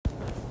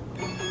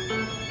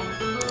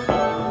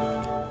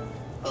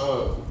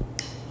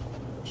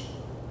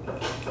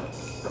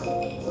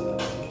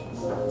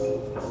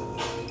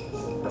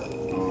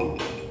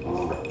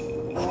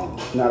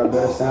Not a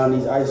better sound.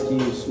 These ice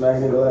cubes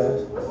smacking the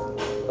glass.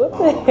 What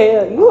the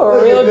hell? You a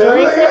real drinker?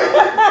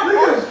 Look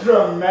at this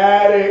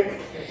dramatic.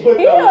 Put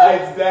the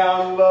lights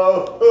down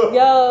low.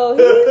 Yo,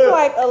 he's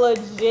like a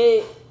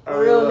legit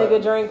real nigga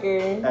drinker.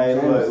 Hey,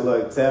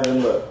 look,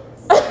 Tevin, look.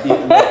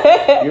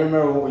 You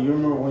remember when you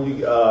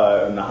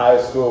in the high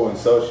school when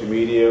social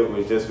media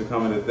was just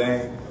becoming a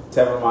thing?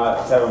 Tevin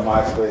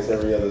MySpace,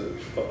 every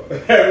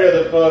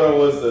other photo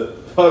was the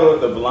photo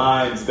with the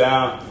blinds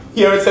down.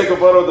 You ever take a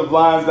photo with the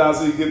blinds down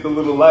so you get the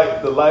little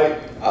light, the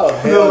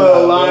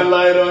little line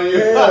light on you? Who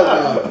the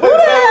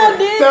hell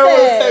did Tevin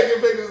was that?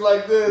 taking pictures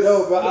like this.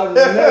 No, but I've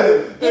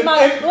never.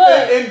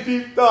 in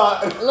deep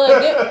thought. Look,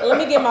 let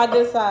me get my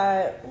good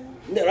side.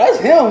 No, that's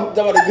him.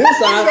 Talking about the good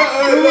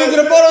side. We went to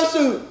the photo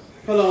shoot.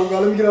 Hold on, bro.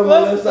 Let me get on my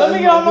left side. Let me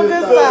get on my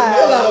good side.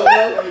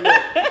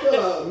 Chill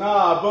out.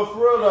 Nah, but for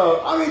real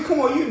though, I mean, come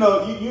on, you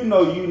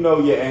know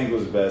your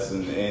angles best,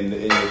 and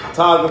the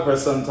photographer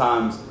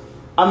sometimes.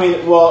 I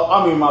mean,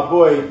 my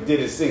boy did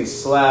his thing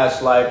 /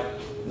 like,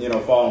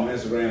 follow him on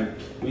Instagram.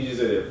 We just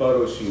did a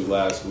photo shoot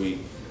last week.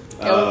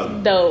 It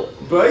was dope.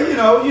 But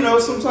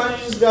sometimes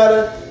you just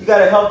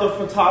gotta help the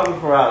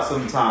photographer out.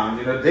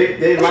 Sometimes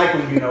they like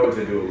when you know what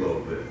to do a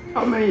little bit.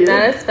 I mean, yeah,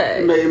 that's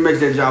fact. It makes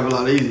that job a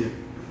lot easier.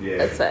 Yeah,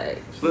 that's fact.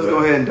 So let's go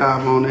ahead and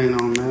dive on in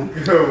on man.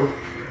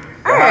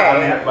 All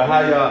right. But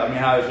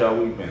how's y'all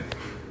week been?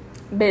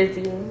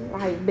 Busy,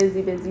 like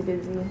busy.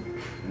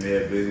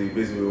 Yeah, busy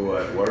with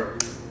what?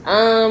 Work?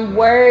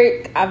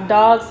 Work. I've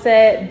dog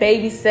sat,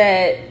 baby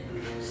sat.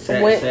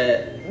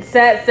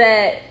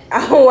 Sat.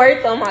 I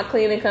worked on my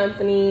cleaning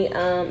company.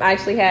 I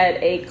actually had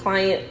a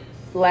client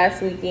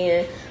last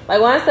weekend. Like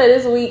when I say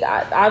this week,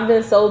 I've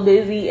been so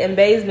busy, and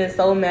Bae's been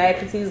so mad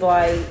because he's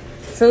like,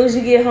 as soon as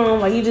you get home,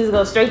 like you just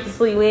go straight to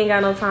sleep. We ain't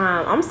got no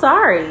time. I'm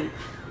sorry. I'm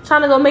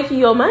trying to go make you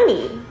your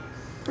money.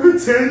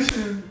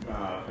 Attention.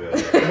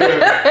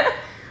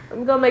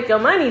 I'm gonna make your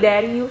money,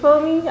 daddy. You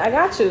feel me? I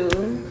got you.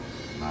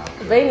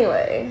 But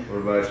anyway.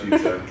 What about you,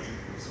 Tevin?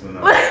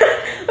 Look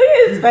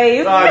at his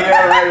face. Oh,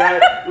 yeah,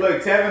 right.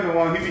 Look, Tevin the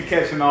one, he be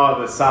catching all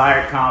the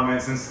side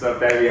comments and stuff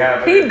that we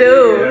have. He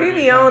do. He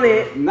be on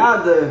it.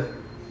 Not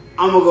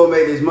I'm gonna go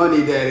make this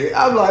money, daddy.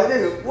 I'm like,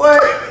 nigga, what?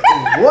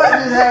 What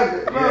just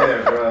happened, bro?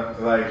 Yeah, bro.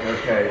 Like,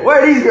 okay.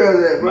 Where these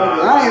girls at, bro?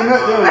 I ain't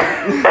met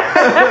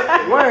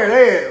them. Where are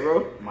they at,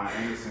 bro? My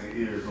innocent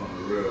ears on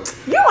the real.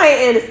 You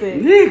ain't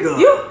innocent. Nigga.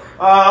 Moving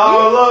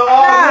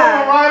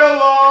right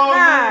along.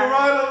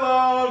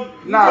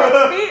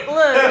 Nah. He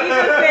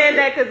just saying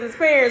that because his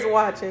parents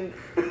watching.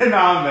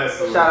 Nah, I'm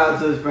messing with Shout out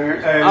to his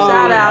parents. Hey,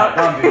 shout out.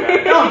 Don't do that.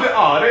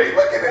 They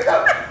look at it.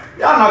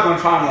 Y'all not gonna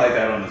try me like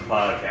that on this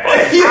podcast.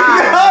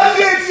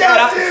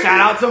 Shout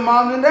out to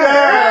mom and dad.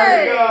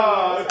 There you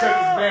go. Because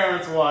his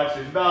parents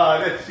watching.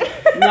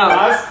 No,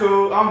 that's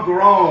cool. I'm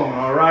grown,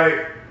 all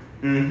right?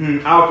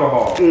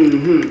 Alcohol.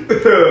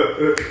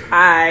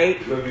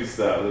 Alright. Let me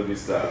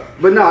stop.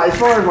 But no, as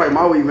far as like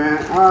my week, man,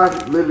 I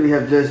literally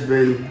have just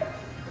been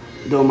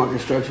doing my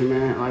construction,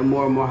 man. Like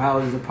more and more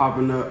houses are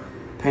popping up,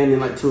 painting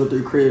like 2 or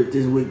 3 cribs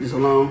this week just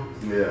alone.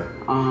 Yeah.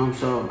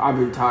 So I've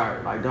been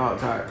tired, like dog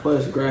tired.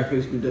 Plus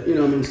graphics,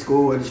 I'm in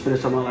school. I just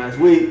finished up my last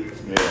week.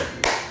 Yeah.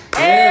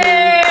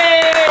 Hey!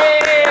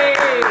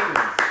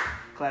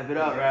 Clap it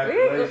up.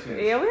 Congratulations.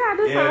 Yeah, we gotta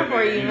do something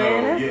for you,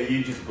 man.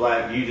 You just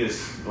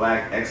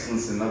black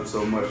excellencing up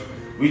so much.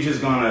 We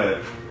just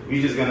gonna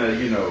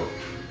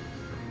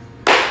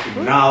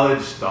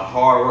acknowledge the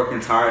hard work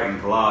and tired and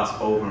gloss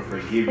over and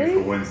forgive you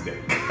for Wednesday.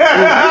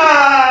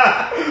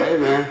 Hey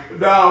man.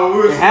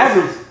 No, it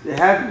happens.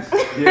 Yeah.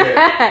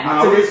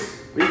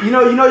 You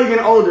know you're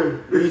getting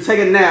older when you take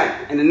a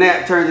nap and the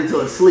nap turns into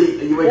a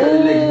sleep and you wake up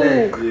the next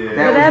day.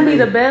 Yeah. That'd be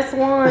the best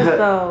ones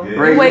though.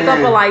 Yeah. You wake up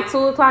at like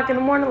 2 o'clock in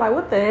the morning, like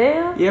what the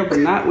hell? Yeah, but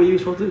not when you're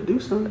supposed to do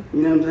something.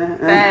 You know what I'm saying?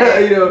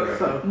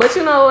 Facts. But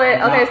you know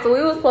what? Okay, so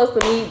we were supposed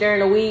to meet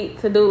during the week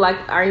to do like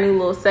our new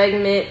little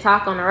segment,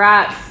 Talk on the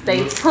Rocks.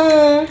 Stay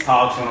tuned.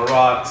 Talks on the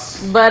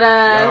Rocks. But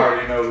I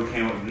already know who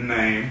came up with the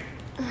name.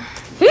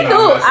 He do.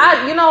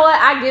 You know what?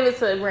 I give it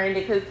to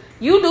Brandon because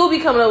you do be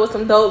coming up with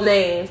some dope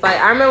names. Like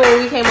I remember when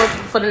we came up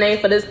for the name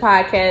for this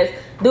podcast,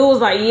 dude was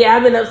like, "Yeah,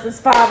 I've been up since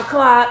 5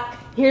 o'clock.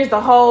 Here's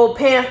the whole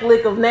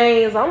pamphlet of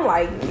names." I'm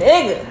like,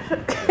 nigga.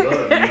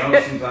 Look,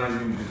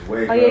 sometimes you just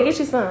wake up. Oh yeah, get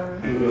you some.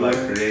 And feel like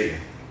creating.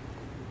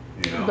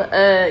 But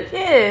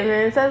yeah,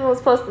 man, Tevin was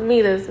supposed to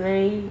meet us,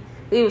 man.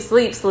 He was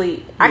sleep.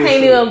 I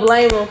can't even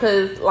blame him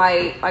because,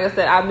 like I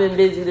said, I've been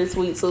busy this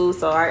week too,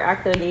 so I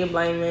couldn't even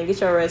blame him.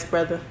 Get your rest,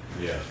 brother.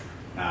 Yeah.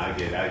 Nah, I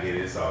get it.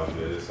 It's all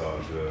good.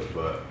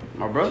 But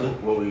My brother.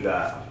 what we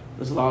got?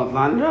 Let's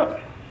line it up.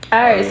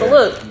 All right, so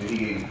look.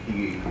 He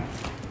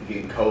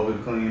getting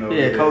COVID clean over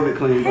Yeah, there. COVID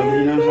clean, brother.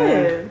 You know what I'm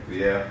saying?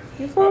 Yeah.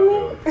 You feel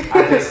me?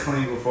 I just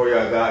cleaned before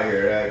y'all got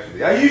here,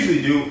 actually. I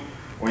usually do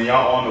when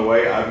y'all on the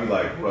way. I be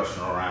like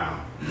rushing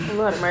around.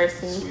 Lord have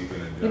mercy.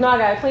 Sweeping and You know I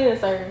got a cleaning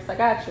service. I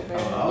got you, man.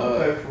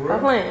 Okay, for real. I'm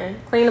playing.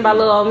 Cleaning by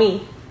little old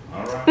me.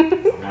 All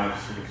right. Now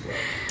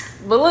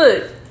But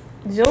look,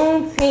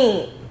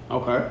 Juneteenth.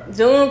 Okay.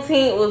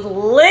 Juneteenth was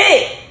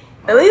lit.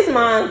 At least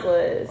mine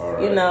was.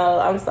 All You right. know,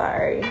 I'm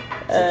sorry.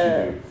 What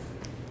you do?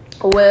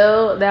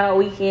 Well, that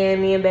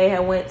weekend, me and Bae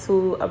had went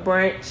to a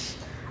brunch,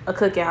 a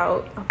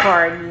cookout, a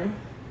party.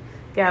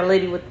 Got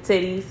litty with the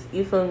titties.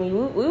 You feel me?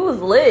 We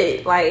was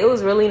lit. Like, it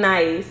was really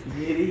nice.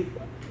 Giddy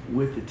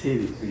with the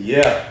titties.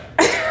 Yeah.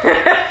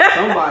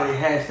 Somebody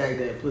hashtag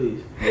that,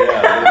 please.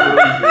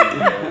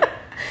 Yeah.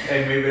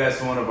 Hey, maybe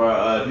that's one of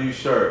our new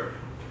shirt.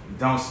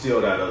 Don't steal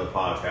that other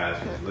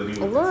podcast. Just Liddy with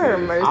the Lord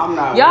titties. mercy. I'm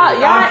not.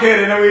 I'm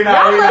kidding. No, we're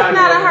not. Y'all we're must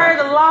not have doing heard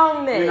of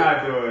Long Neck. We're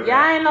not doing Y'all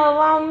that. ain't know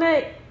Long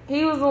Neck?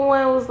 He was the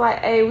one who was like,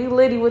 hey, we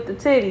litty with the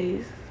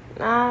titties.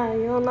 Nah,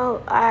 you don't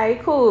know.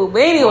 Alright, cool.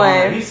 But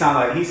anyway. He sound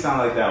like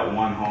that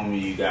one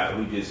homie you got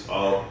who's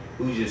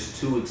just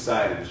too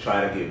excited to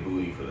try to get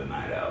booty for the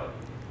night out.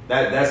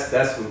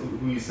 That's who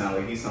you sound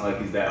like. He sound like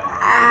he's that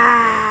homie.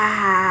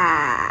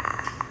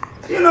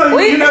 You never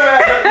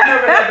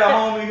had the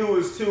homie who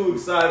was too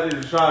excited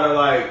to try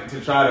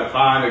to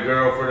find a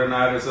girl for the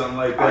night or something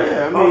like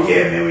that. Oh,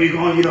 yeah, man, where you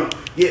going?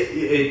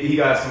 He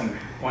got some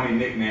funny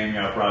nickname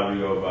y'all probably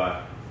go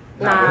by.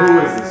 Nah. Who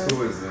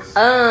is this?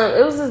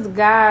 It was this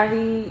guy.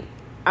 He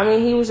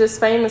was just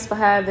famous for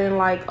having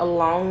like a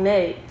long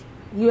neck.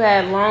 You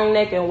had long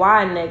neck and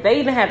wide neck. They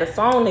even had a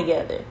song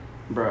together.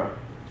 Bro.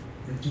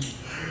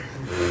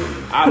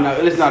 I know.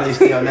 Let's not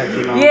stay on that.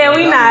 Yeah,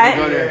 we not.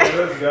 Go there.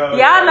 Let's go.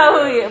 Y'all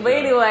know who he is. But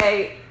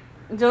anyway,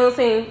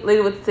 Juneteenth,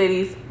 Litty with the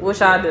Titties. What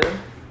y'all do?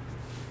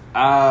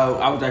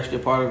 I was actually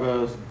a part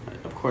of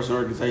course, an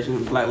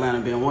organization, Black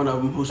Lantern being one of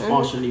them, who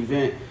sponsored an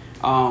event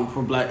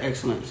for Black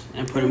excellence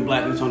and putting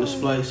blackness on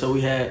display. So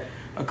we had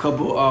a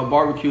couple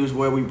barbecues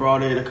where we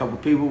brought in a couple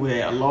people. We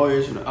had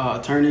lawyers,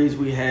 attorneys.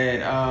 We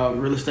had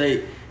real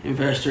estate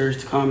investors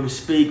to come and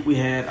speak. We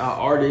had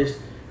artists,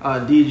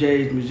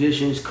 DJs,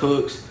 musicians,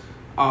 cooks,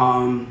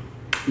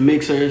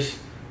 mixers,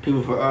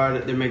 people for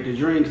that make the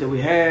drinks that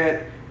we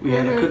had. We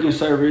had a cooking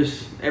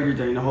service,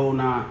 everything, the whole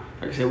nine.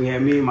 Like I said, we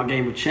had me and my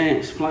game of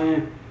Chance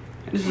playing.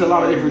 And this is a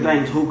lot of different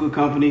things. Hookah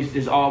companies,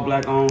 this all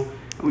black owned.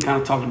 And we kind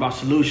of talked about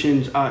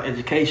solutions,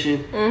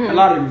 education, a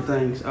lot of different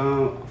things.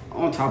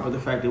 On top of the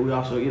fact that we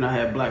also,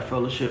 had Black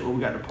Fellowship where we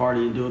got to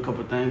party and do a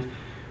couple things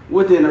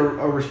within a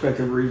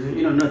respective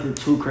region. Nothing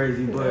too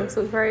crazy, but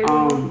Too crazy.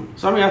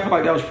 so I feel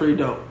like that was pretty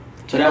dope.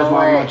 So that was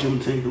my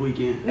Juneteenth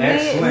weekend.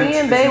 Excellent. Me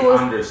and is Bae an was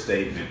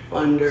understatement,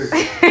 folks.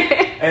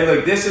 Hey, Hey,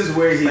 look, this is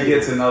where he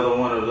gets another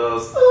one of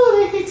those.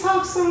 Oh, he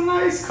talks so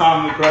nice.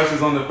 Comedy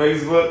crushes on the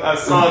Facebook. I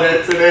saw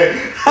that today.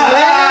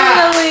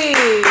 Literally.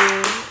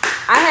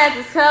 I had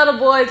to tell the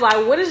boys,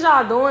 like, what is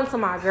y'all doing to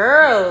my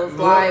girls?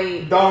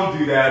 Like, don't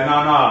do that.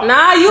 No.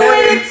 Nah, you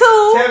in it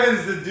too.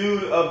 Kevin's the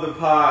dude of the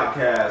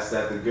podcast.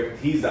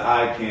 He's the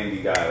eye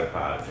candy guy of the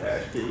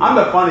podcast. I'm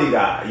the funny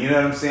guy. You know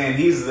what I'm saying?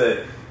 He's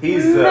the.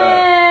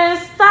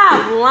 Man,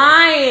 stop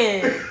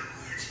lying.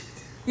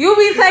 You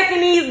be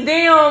taking these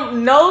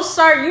damn no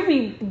shirt. You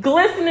be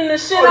glistening the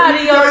shit out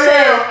of your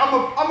chest. I'm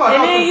a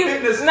health and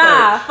fitness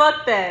coach.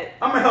 Fuck that.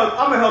 I'm a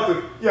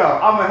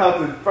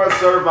health and first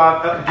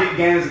certified Get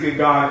Gains Get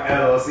Gone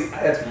LLC.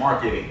 That's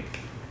marketing.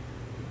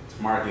 It's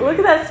marketing. Look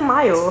at that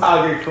smile.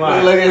 I'll get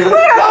clients. look at that.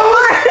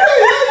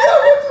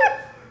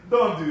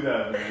 Don't do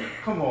that, man.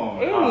 Come on,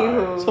 man.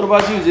 Anywho. So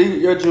what about you, G?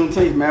 Your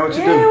Juneteenth, man. What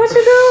you do? What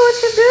you do?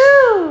 What you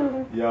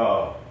do? Yo.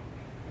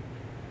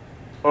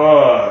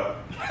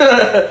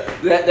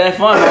 that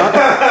fun,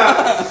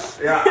 huh?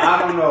 Yeah, I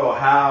don't know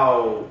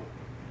how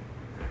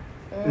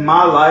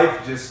my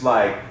life just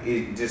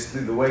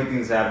the way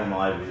things happen in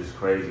my life is just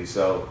crazy.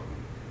 So,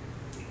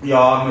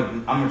 y'all,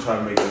 I'm gonna try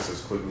to make this as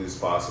quickly as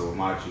possible.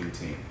 My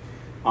Juneteenth.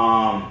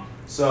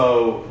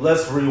 So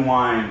let's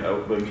rewind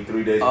maybe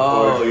 3 days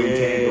before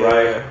Juneteenth,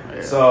 right?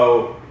 Yeah.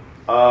 So,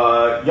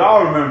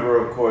 y'all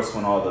remember, of course,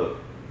 when all the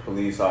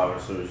police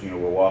officers, were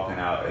walking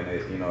out in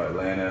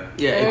Atlanta.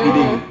 Yeah,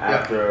 APD.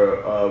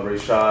 After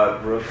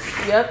Rayshard Brooks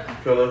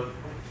killer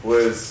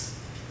was.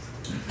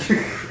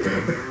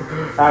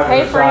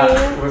 Hey,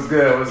 friend. Was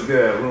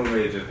good.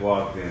 Roommate just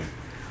walked in.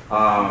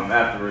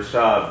 After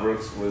Rayshard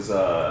Brooks was,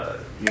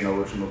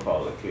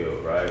 whatchamacallit,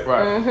 killed, right?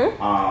 Right.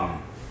 Mm-hmm.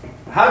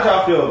 How'd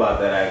y'all feel about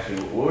that,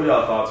 actually? What were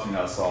y'all thoughts when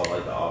y'all saw,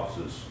 the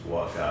officers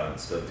walk out and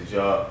stuff?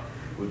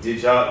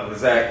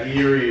 Was that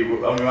eerie? I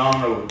mean, I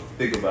don't know.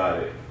 Think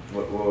about it.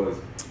 What was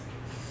it?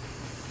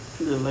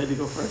 The lady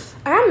go first.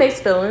 I got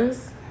mixed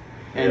feelings.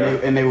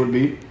 And they would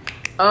be.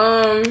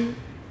 I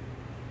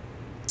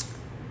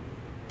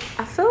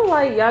feel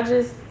like y'all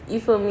just,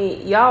 you feel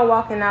me? Y'all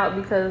walking out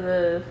because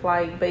of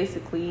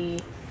basically,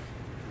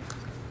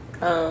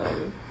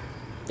 y'all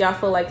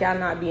feel like y'all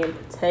not being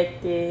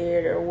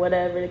protected or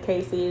whatever the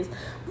case is.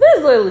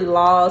 There's literally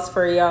laws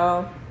for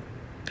y'all.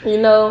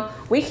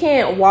 We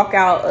can't walk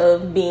out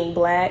of being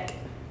black.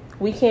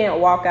 We can't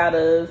walk out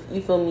of,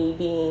 you feel me,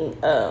 being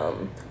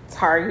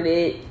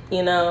targeted,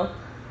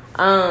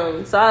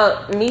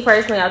 So me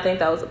personally, I think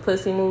that was a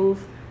pussy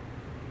move.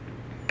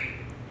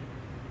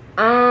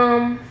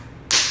 I'm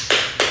just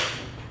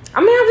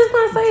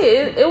gonna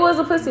say it was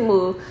a pussy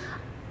move.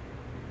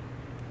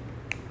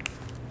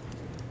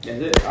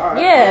 That's it. All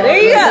right. Yeah,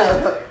 there you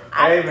go.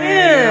 Hey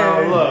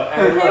man, look. I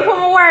can't put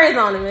my words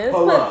on it, man. It's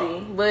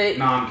pussy, but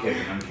no, I'm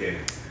kidding.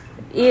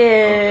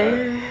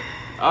 Yeah.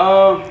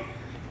 Okay.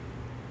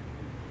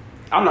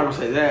 I'm not gonna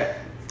say that,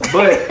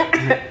 but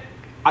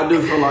I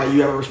do feel like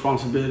you have a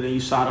responsibility and you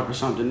signed up for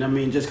something. I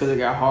mean, just because it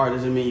got hard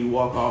doesn't mean you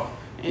walk off.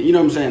 And you know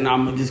what I'm saying?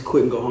 I'm gonna just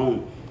quit and go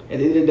home. At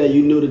the end of the day,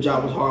 you knew the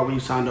job was hard when you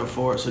signed up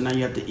for it, so now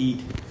you have to eat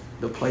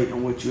the plate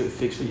on what you had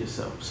fixed for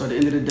yourself. So at the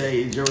end of the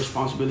day, it's your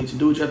responsibility to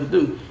do what you have to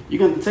do. You're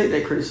going to take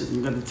that criticism.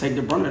 You're going to take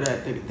the brunt of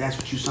that. That's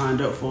what you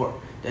signed up for.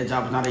 That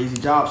job is not an easy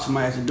job.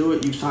 Somebody has to do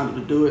it. You signed up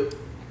to do it.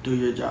 Do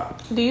your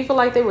job. Do you feel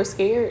like they were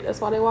scared?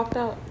 That's why they walked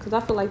out? Because I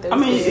feel like they were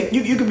scared.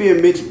 You could be a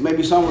mix.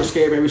 Maybe some were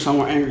scared. Maybe some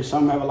were angry.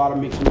 Some have a lot of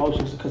mixed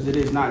emotions because it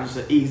is not just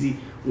an easy,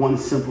 one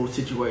simple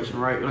situation,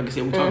 right? Like I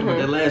said, we talked about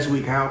that last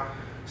week, how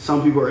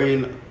some people are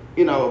in,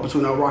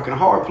 between a rock and a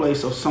hard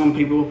place. So some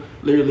people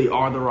literally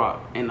are the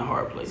rock and the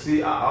hard place.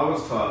 See, I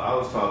was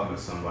talking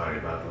to somebody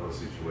about the whole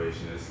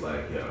situation. It's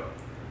like,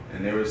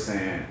 and they were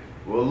saying,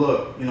 well,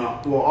 look,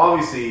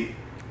 obviously,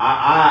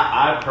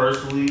 I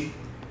personally,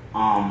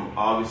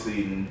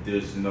 obviously,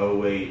 there's no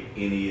way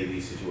any of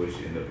these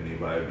situations end up in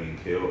anybody being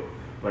killed.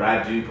 But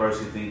I do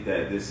personally think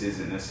that this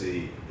isn't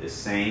necessarily the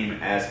same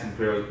as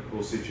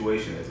comparable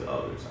situation as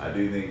others. I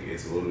do think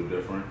it's a little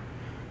different.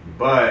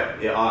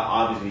 But it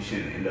obviously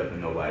shouldn't end up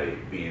in nobody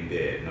being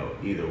dead,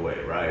 either way,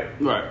 right?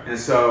 Right. And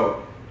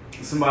so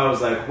somebody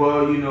was like,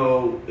 well,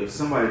 if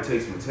somebody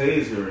takes my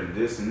taser and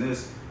this,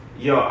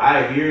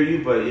 I hear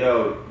you, but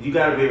you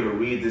got to be able to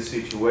read this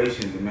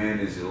situation. The man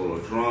is a little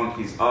drunk.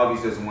 He's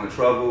obviously doesn't want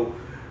trouble.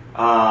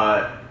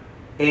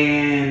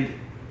 And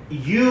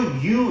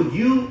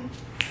you.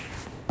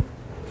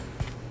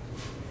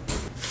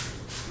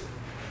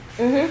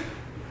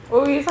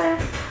 What were you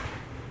saying?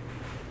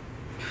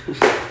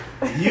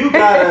 You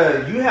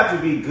have to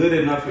be good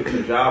enough at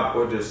your job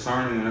or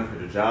discerning enough at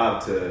your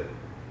job to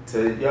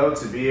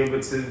be able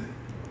to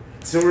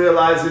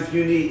realize if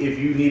you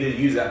need to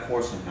use that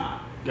force or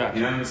not. Gotcha.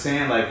 You know what I'm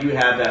saying? Like, you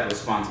have that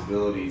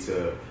responsibility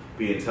to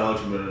be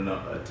intelligent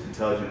enough, and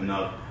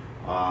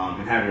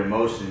have your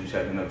emotions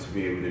checked enough to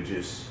be able to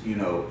just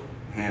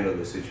handle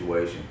the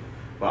situation.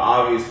 But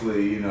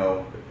obviously, it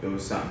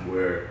was something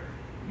where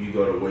you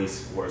go to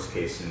worst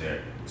case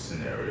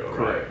scenario,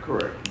 right?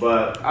 Correct.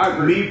 But I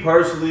agree. Me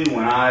personally,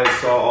 when I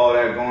saw all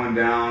that going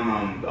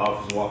down, the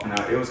officer walking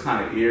out, it was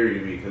kind of eerie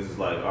to me because it's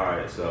like, all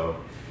right, so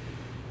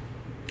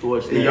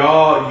what's next?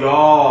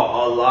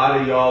 y'all, a lot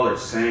of y'all are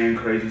saying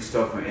crazy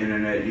stuff on the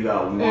internet. You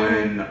got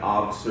one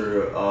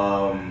officer,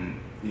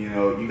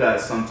 you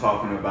got some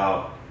talking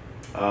about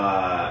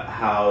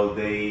how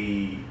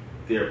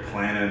they're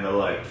planning to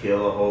like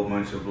kill a whole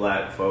bunch of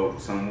black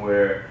folks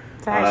somewhere.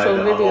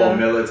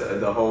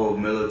 The whole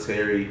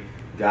military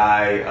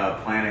guy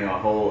planning a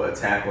whole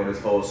attack on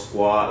his whole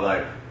squad.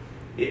 Like,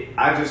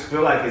 I just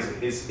feel like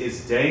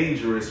it's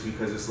dangerous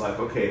because it's like,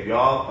 okay, if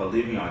y'all are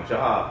leaving your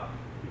job,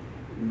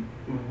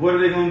 what are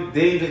they going to?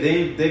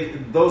 They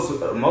those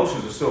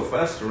emotions are still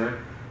festering.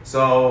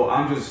 So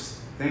I'm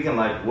just thinking,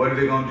 like, what are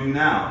they going to do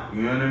now?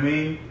 You know what I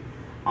mean?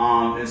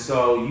 And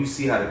so you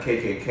see how the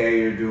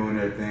KKK are doing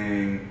their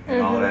thing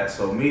and all that.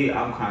 So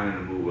I'm kind of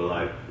in the mood where,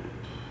 like,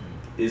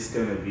 things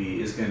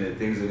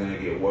are gonna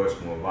get worse,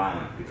 more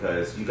violent,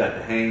 because you got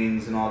the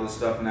hangings and all this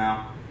stuff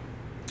now.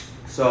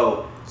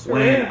 So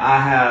when I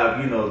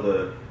have,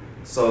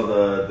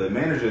 the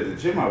manager at the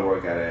gym I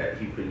work at,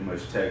 he pretty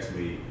much texts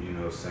me,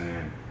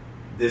 saying,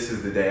 this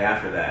is the day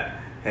after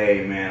that.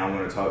 Hey man, I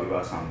want to talk to you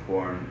about something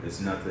important.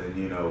 It's nothing,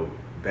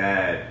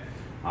 bad.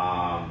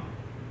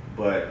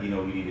 But we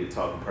need to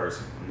talk in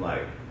person. I'm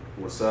like,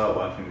 what's up?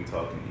 Why can't we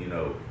talk?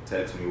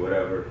 Text me,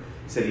 whatever.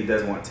 He said he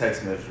doesn't want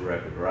text message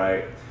record,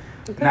 right?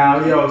 Now, I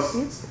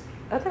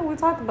think we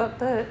talked about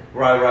that.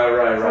 Right.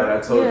 I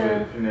told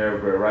you in there,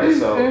 right?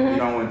 So you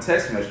don't want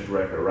text message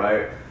record,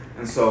 right?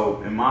 And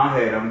so in my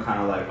head, I'm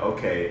kind of like,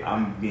 okay,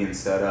 I'm being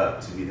set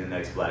up to be the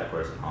next black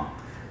person, huh?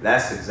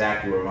 That's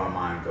exactly where my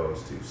mind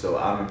goes to. So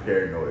I'm in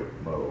paranoid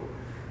mode.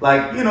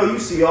 Like, you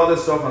see all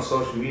this stuff on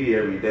social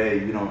media every day,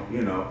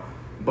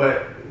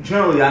 but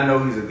generally I know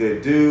he's a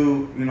good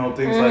dude,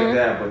 things like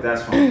that, but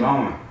that's where I'm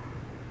going.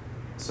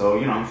 So,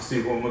 I'm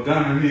sleeping with my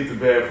gun underneath the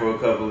bed for a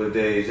couple of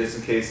days just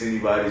in case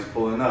anybody's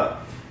pulling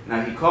up.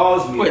 Now, he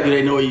calls me. Wait, do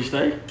they know where you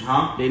stay?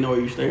 Huh? They know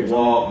where you stay?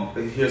 Well,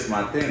 here's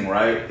my thing,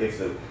 right? If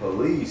the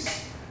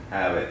police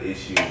have an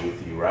issue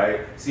with you,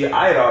 right? See,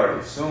 I had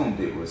already assumed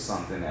it was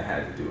something that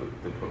had to do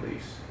with the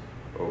police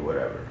or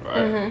whatever,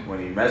 right? When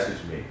he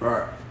messaged me.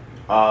 Right.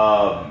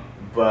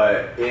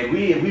 But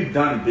we've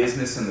done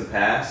business in the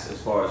past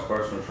as far as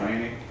personal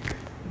training,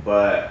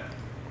 but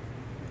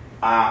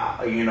I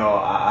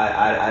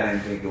didn't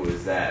think it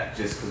was that.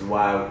 Just because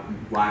why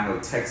no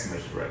text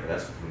message record?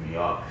 That's what threw me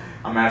off.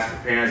 I'm asking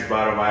parents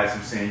about advice.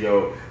 I'm saying,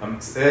 I'm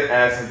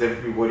asking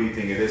different people, what do you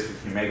think of this? What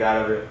can you make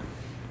out of it?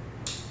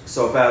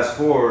 So fast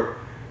forward,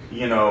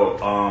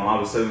 I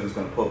was saying he was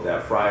going to pull up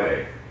that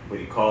Friday, but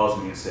he calls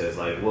me and says,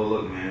 like, well,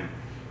 look, man,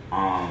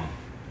 I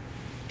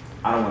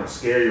don't want to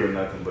scare you or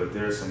nothing, but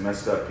there's some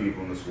messed up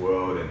people in this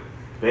world, and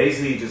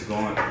basically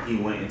he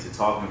went into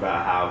talking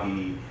about how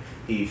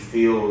he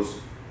feels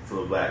for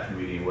the black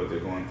community and what they're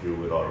going through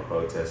with all the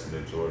protests and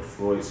the George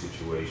Floyd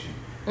situation.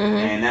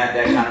 And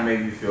that kind of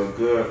made me feel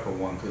good for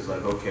one, because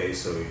like, okay,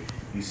 so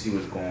you see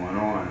what's going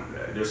on.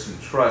 There's some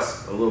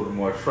trust, a little bit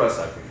more trust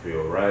I can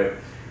feel, right?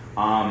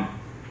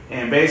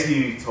 And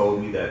basically he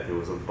told me that there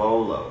was a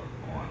BOLO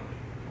on me,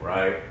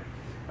 right?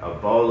 A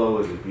BOLO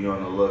is a be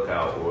on the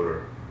lookout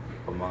order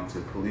amongst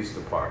the police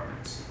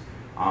departments.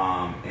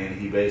 And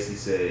he basically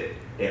said,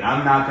 and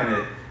I'm not going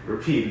to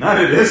repeat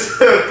none of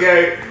this,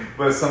 okay?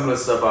 But some of the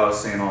stuff I was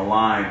saying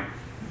online,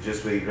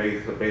 just basically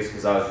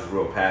because I was just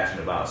real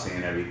passionate about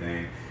seeing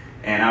everything.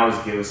 And I was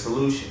giving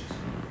solutions.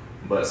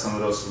 But some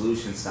of those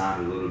solutions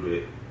sounded a little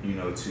bit,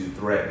 too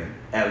threatening.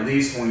 At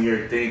least when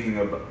you're thinking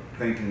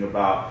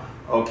about,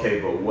 okay,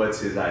 but what's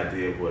his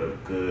idea of what a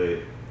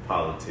good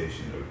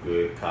politician or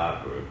good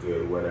cop or a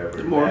good whatever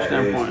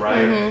that is,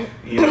 right?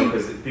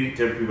 Because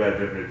different people have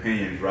different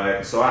opinions,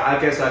 right? So I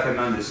guess I can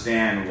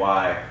understand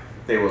why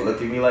they would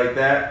look at me like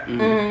that.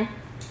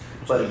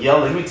 But yo,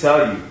 let me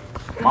tell you,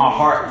 my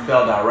heart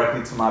fell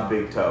directly to my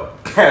big toe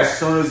as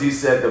soon as he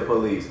said the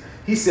police.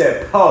 He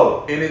said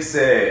 "po" and it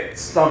said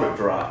stomach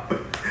drop,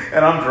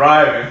 and I'm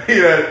driving,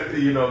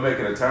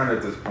 making a turn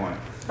at this point.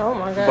 Oh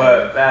my god!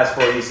 But fast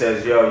forward, he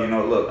says, "Yo,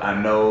 look, I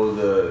know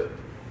the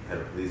head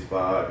of police,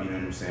 Bob. You know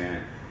what I'm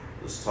saying?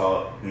 Let's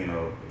talk.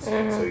 So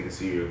you can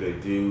see you're a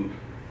good dude."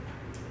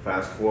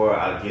 Fast forward,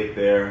 I get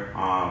there.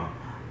 I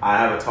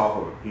have a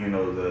talk with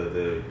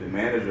the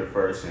manager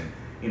first, and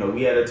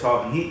we had a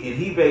talk. And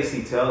he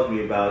basically tells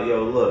me about,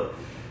 yo, look,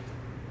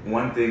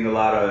 one thing a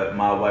lot of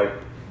my white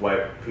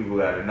people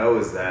got to know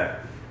is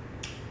that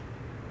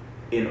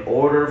in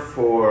order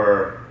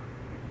for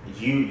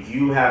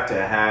you have to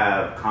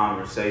have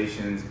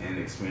conversations and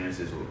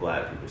experiences with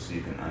black people so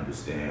you can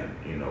understand,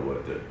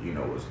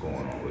 what's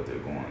going on, what they're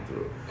going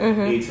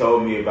through. He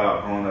told me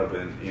about growing up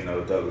in,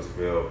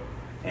 Douglasville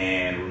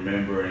and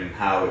remembering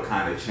how it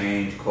kind of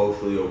changed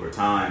culturally over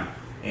time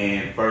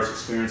and first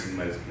experiencing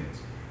Mexicans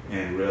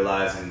and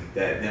realizing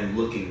that them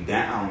looking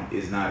down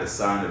is not a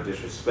sign of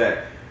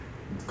disrespect.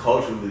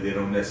 Culturally, they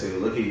don't necessarily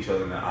look at each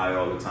other in the eye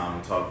all the time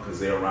and talk because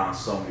they're around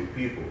so many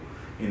people,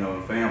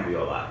 and family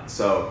a lot.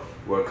 So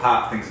where a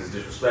cop thinks it's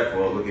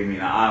disrespectful, look at me in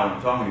the eye when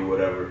I'm talking to you,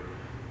 whatever.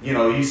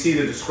 You see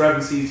the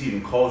discrepancies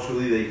even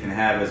culturally that you can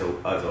have as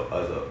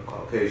a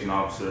Caucasian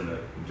officer in a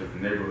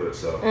different neighborhood.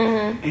 So,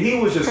 and he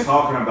was just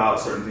talking about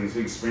certain things,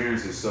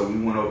 experiences. So we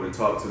went over and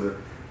talked to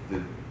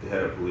the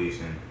head of police,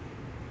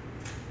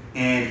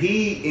 and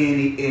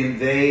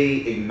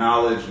they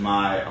acknowledged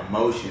my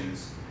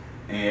emotions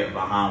and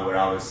behind what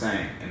I was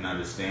saying and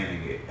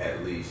understanding it,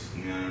 at least,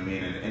 you know what I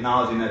mean, and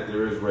acknowledging that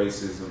there is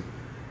racism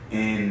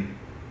in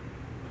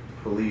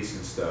police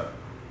and stuff.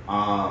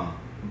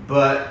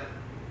 But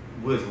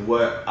with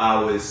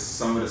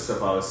some of the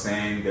stuff I was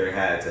saying, there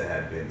had to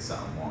have been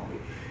something wrong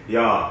with me.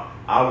 Y'all,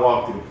 I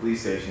walked to the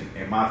police station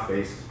and my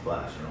face is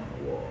plastered on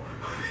the wall.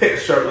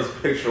 Shirtless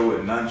picture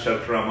with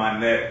nunchucks around my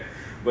neck.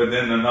 But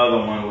then another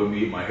one with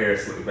me, my hair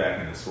slicked back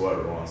and a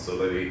sweater on, so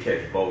that they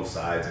catch both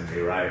sides of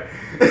me, right?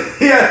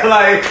 Yeah,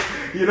 like,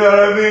 you know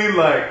what I mean?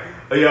 Like,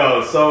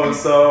 yo,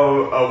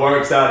 so-and-so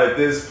works out at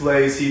this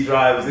place, he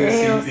drives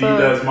this, he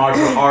does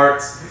martial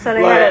arts. So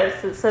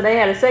they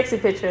had a sexy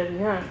picture of you,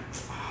 huh?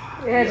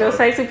 They had your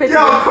sexy picture.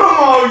 Yo, come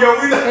on,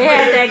 yo, we not They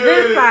had that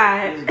good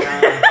side.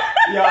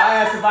 Yo, I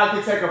asked if I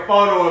could take a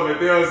photo of it.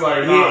 They was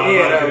like,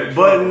 nah,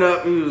 button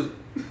up, he was...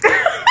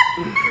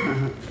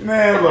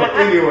 Man, look,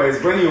 anyways,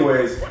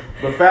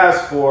 but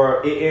fast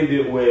forward, it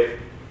ended with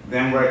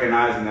them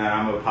recognizing that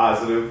I'm a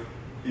positive,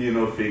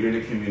 figure in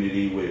the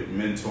community with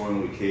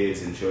mentoring with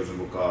kids and children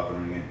with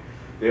authoring. And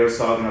they were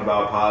talking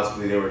about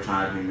possibly they were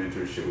trying to do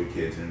mentorship with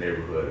kids in the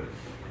neighborhood.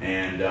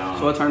 And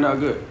so it turned out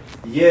good.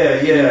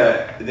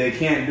 Yeah. They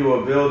can't do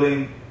a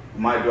building,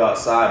 might do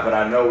outside, but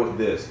I know with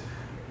this,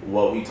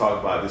 what we talked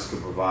about, this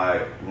could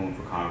provide room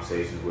for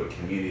conversations with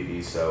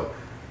communities. So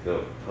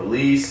the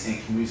police and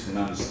communities can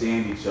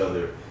understand each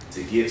other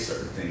to get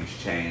certain things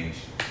changed.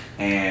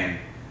 And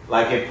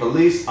like if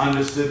police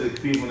understood the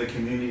people in the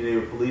community they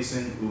were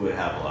policing, we would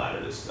have a lot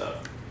of this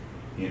stuff,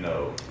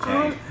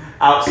 change.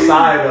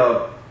 Outside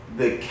of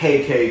the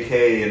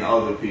KKK and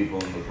other people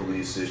in the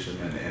police system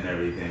and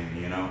everything,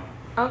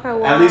 Okay,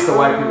 well, at least the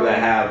white people that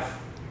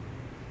have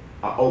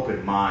an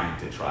open mind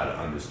to try to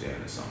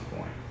understand at some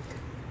point.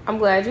 I'm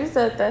glad you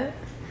said that.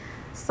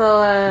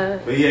 So,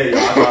 But yeah,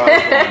 I thought I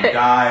was going to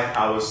die.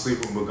 I was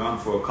sleeping with gun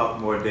for a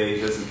couple more days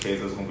just in case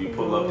I was going to be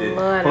pulled up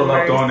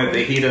on at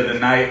the heat of the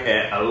night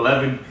at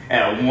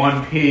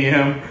 1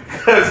 p.m.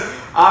 Because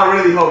I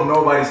really hope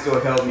nobody still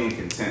held me in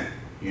contempt.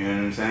 You know what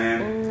I'm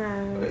saying?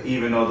 No.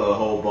 Even though the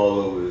whole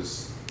bolo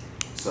was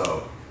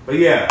so. But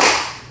yeah,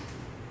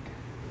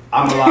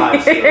 I'm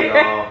alive still,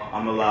 y'all.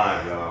 I'm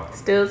alive, y'all.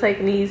 Still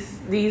taking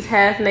these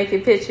half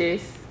naked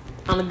pictures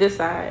on the good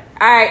side.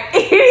 All right,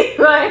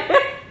 anyway.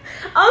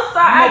 I'm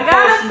sorry. I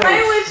gotta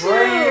play with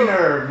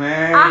trainer, you,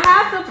 man. I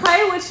have to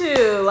play with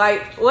you.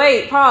 Like,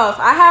 wait, pause.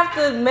 I have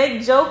to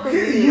make jokes with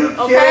you. You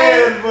okay?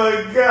 can,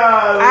 but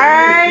God. All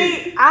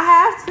right, I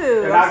have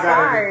to. And I'm I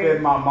gotta sorry.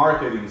 defend my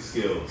marketing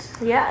skills.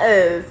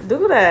 Yes,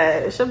 do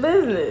that. It's your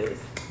business.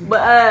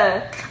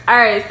 But all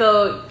right.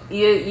 So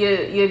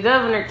your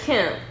Governor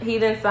Kemp, he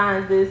then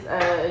signed this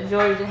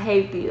Georgia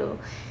hate bill,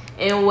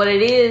 and what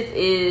it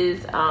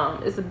is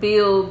it's a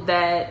bill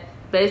that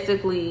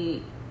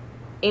basically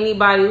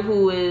anybody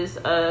who is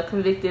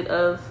convicted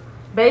of,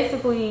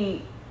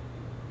 basically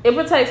it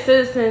protects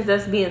citizens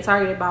that's being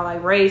targeted by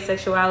like race,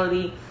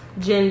 sexuality,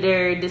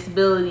 gender,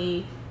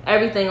 disability,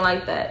 everything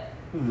like that.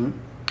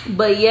 Mm-hmm.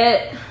 But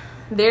yet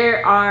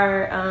there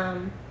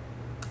are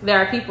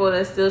people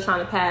that's still trying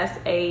to pass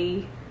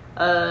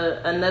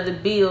another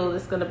bill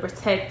that's going to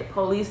protect the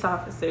police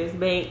officers,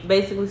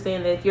 basically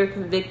saying that if you're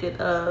convicted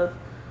of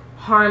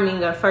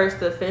harming a first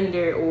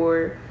offender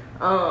or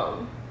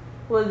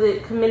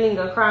committing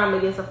a crime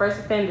against a first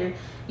offender,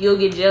 you'll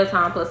get jail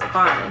time plus a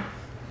fine.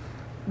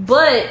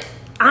 But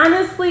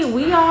honestly,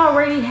 we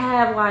already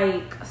have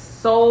like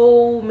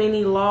so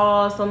many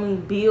laws, so many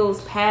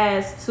bills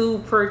passed to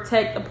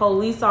protect the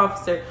police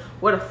officer.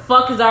 Where the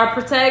fuck is our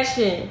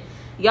protection?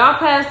 Y'all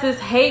passed this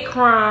hate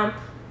crime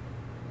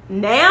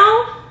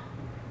now?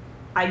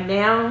 Like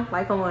now?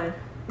 Like on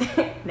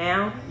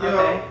now? Yo,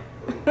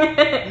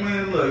 okay.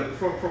 Man, look,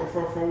 for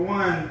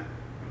one,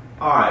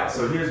 alright,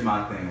 so here's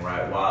my thing,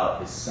 right?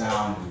 While it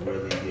sounds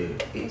really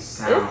good. It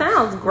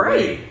sounds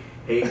great.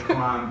 Hate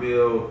crime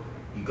bill,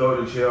 you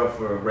go to jail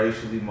for a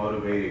racially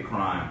motivated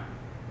crime.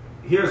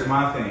 Here's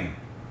my thing.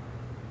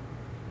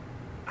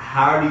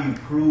 How do you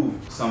prove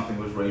something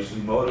was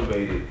racially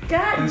motivated?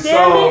 God and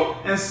damn it.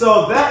 And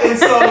so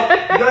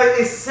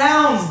it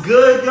sounds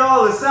good,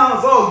 y'all. It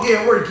sounds, oh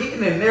yeah, we're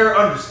getting in there,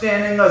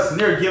 understanding us, and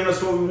they're giving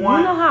us what we want.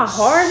 You know how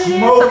hard it is to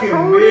Smoke and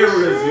prove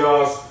mirrors, shit?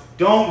 y'all.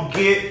 Don't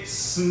get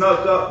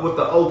snuck up with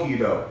the okie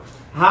doke.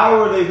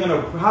 How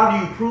do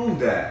you prove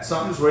that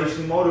something's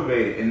racially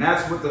motivated? And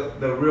that's what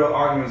the real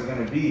argument is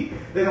gonna be.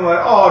 They're gonna be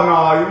like, oh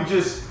no, you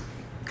just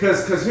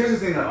because here's the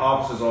thing that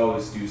officers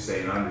always do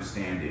say, and I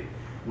understand it.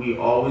 We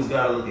always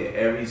gotta look at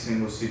every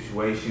single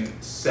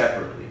situation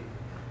separately.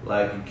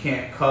 Like you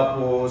can't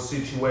couple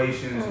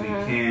situations, we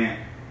can't,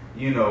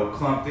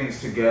 clump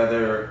things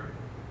together.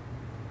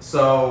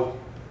 So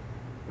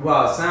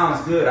while it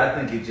sounds good, I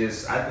think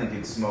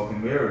it's smoke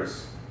and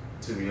mirrors,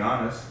 to be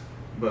honest.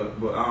 But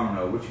I don't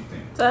know. What you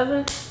think?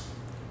 Seven.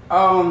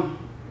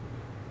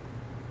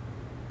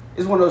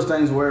 It's one of those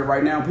things where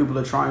right now people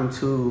are trying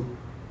to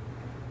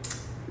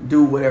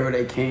do whatever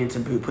they can to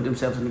put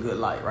themselves in a good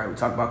light, right? We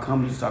talk about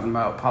companies, talking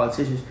about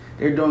politicians.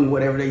 They're doing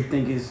whatever they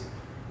think is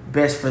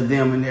best for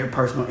them and their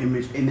personal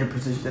image in their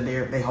position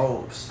that they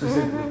hold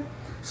specifically. Mm-hmm.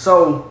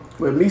 So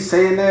with me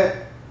saying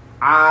that,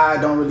 I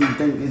don't really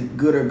think it's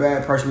good or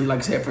bad personally. Like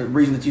I said, for the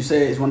reason that you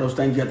said, it's one of those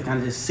things you have to kind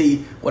of just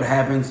see what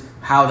happens,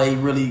 how they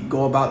really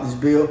go about this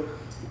bill.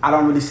 I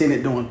don't really see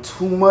it doing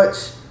too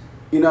much.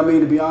 You know what I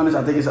mean? To be honest,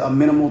 I think it's a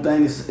minimal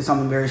thing. It's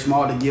something very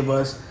small to give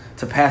us,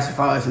 to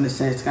pacify us in the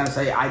sense, to kind of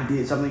say, I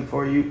did something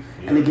for you.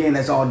 Yeah. And again,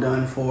 that's all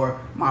done for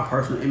my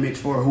personal image,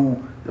 for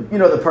who,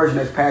 the person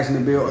that's passing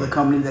the bill or the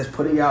company that's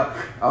putting out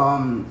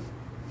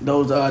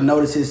those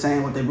notices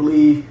saying what they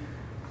believe.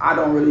 I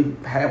don't really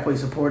halfway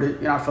support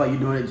it. I feel like you're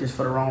doing it just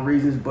for the wrong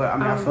reasons. But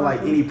I feel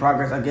like any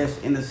progress, I guess,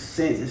 in a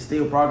sense, is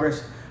still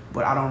progress.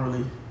 But I don't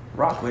really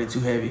rock with it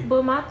too heavy.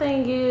 But my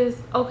thing is,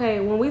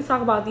 okay, when we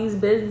talk about these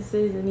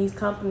businesses and these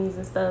companies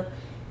and stuff,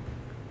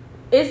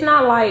 it's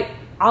not like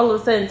all of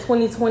a sudden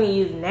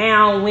 2020 is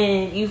now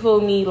when, you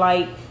feel me,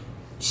 like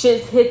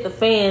shit's hit the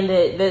fan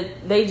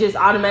that they just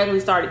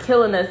automatically started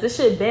killing us. This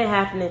shit been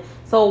happening.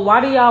 So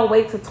why do y'all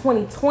wait till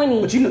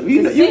 2020? But you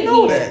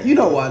know that. You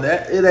know why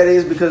that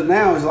is, because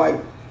now it's like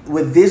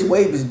with this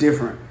wave is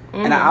different.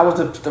 Mm-hmm. And I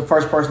was the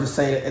first person to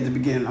say it at the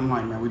beginning. I'm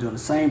like, man, we're doing the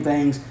same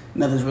things.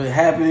 Nothing's really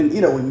happening.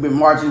 We've been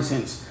marching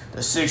since the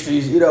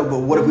 60s, but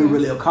what have we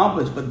really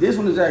accomplished? But this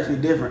one is actually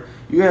different.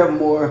 You have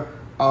more,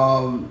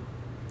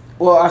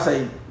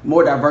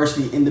 more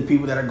diversity in the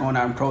people that are going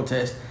out and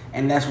protest.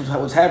 And that's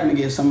what's happening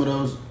is some of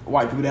those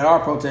white people that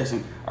are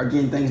protesting are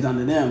getting things done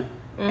to them.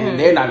 Mm-hmm. And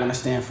they're not going to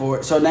stand for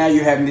it. So now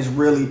you're having this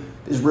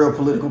real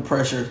political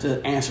pressure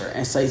to answer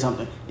and say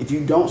something. If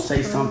you don't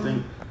say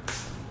something,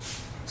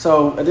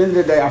 so at the end of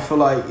the day, I feel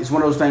like it's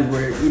one of those things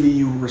where either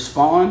you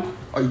respond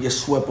or you get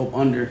swept up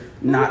under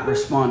not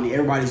responding.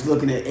 Everybody's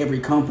looking at every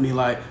company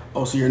like,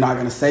 oh, so you're not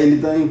going to say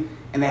anything,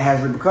 and that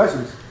has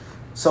repercussions.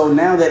 So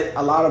now that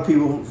a lot of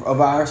people of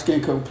our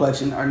skin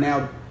complexion are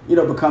now,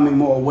 becoming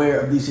more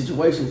aware of these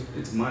situations.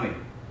 It's money.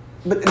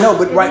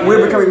 Right,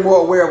 we're becoming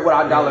more aware of what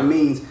our dollar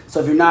means. So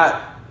if you're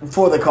not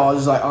for the cause,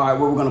 it's like, all right,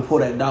 where we're going to pull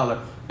that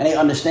dollar. And they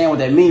understand what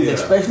that means,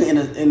 especially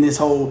in this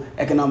whole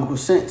economical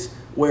sense,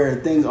 where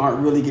things aren't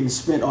really getting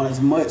spent on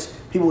as much.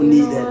 People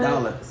need that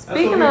dollar.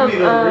 Speaking That's what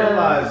people don't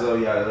realize,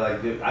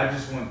 though, I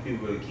just want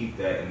people to keep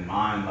that in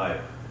mind.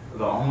 Like,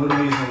 the only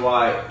reason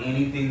why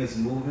anything is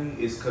moving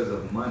is because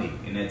of money,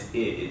 and that's it.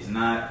 It's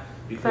not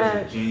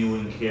because of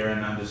genuine care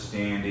and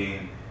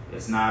understanding.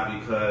 It's not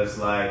because,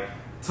 like,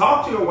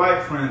 talk to your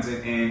white friends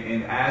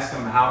and ask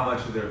them how much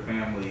of their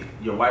family,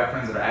 your white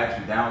friends that are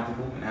actually down with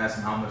the movement, ask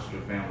them how much of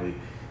their family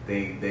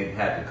they've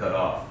had to cut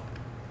off.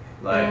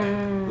 Like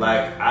a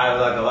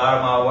lot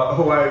of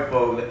my white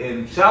folks,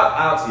 and shout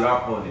out to y'all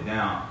for holding it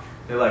down.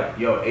 They're like,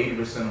 yo,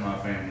 80% of my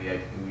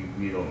family,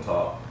 we don't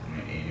talk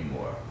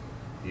anymore,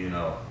 you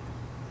know?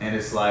 And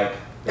it's like,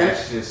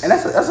 that's just... And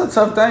that's a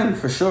tough thing,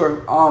 for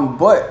sure.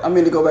 But, I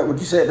mean, to go back to what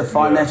you said, the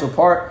financial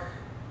part,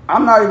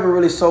 I'm not even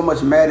really so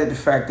much mad at the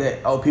fact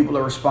that, people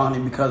are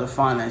responding because of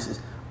finances.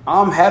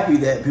 I'm happy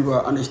that people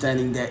are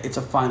understanding that it's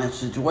a financial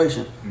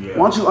situation. Yeah.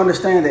 Once you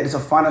understand that it's a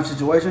financial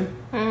situation,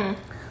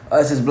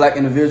 us as black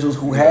individuals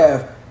who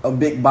have a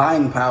big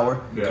buying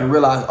power can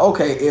realize,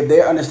 okay, if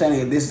they're understanding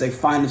that this is a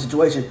finance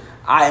situation,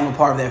 I am a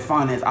part of that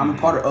finance. I'm a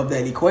part of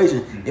that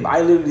equation. If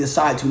I literally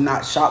decide to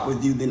not shop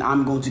with you, then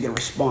I'm going to get a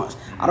response.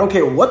 I don't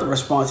care what the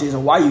response is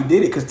or why you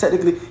did it, because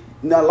technically,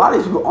 a lot of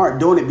these people aren't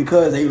doing it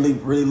because they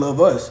really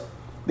love us.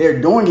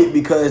 They're doing it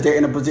because they're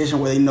in a position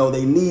where they know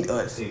they need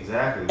us.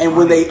 Exactly. And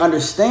when they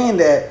understand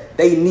that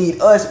they need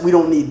us, we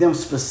don't need them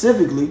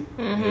specifically,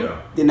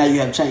 then now you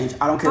have change.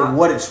 I don't care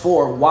what it's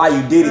for, why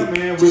you did it.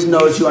 Man, just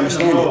know that you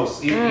understand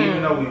it.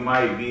 Even though we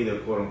might be the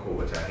quote-unquote,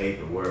 which I hate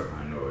the word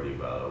minority,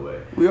 by the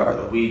way. We are,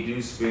 though. We do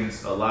spend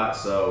a lot,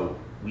 so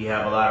we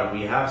have a lot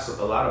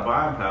of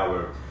buying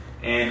power.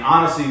 And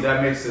honestly,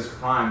 that makes this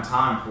prime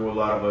time for a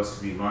lot of us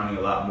to be learning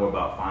a lot more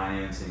about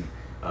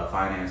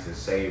finances,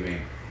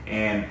 saving,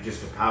 and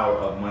just the power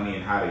of money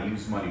and how to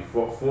use money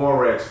for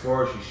forex,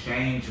 forex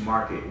exchange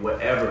market,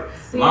 whatever.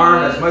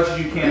 Learn as much as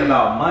you can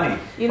about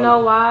money. You know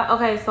why?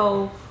 Okay,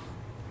 so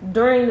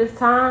during this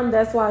time,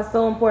 that's why it's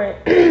so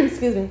important.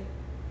 Excuse me.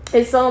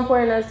 It's so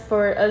important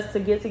for us to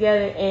get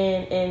together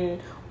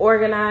and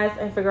organize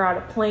and figure out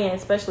a plan,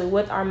 especially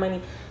with our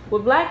money.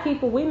 With black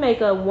people, we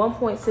make up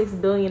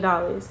 $1.6 billion.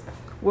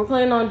 We're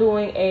planning on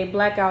doing a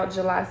blackout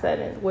July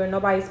 7th where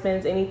nobody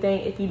spends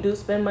anything. If you do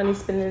spend money,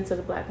 spend it into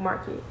the black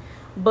market.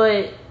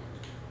 But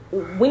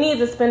we need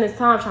to spend this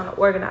time trying to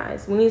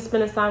organize. We need to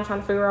spend this time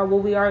trying to figure out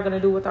what we are going to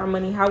do with our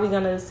money, how we're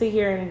going to sit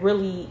here and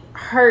really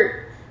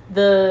hurt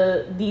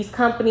these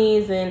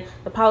companies and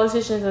the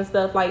politicians and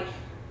stuff. Like,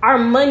 our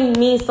money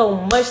means so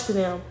much to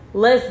them.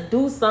 Let's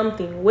do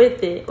something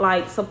with it.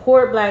 Like,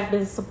 support black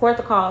business, support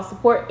the cause,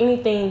 support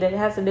anything that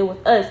has to do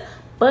with us.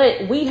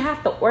 But we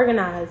have to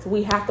organize.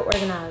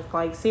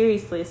 Like,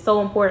 seriously, it's so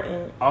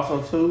important.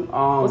 Also, too,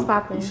 what's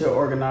popping? You should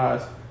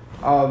organize.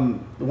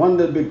 One of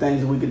the big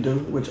things that we could do,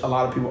 which a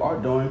lot of people are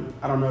doing,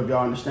 I don't know if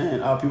y'all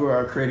understand, people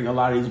are creating a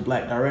lot of these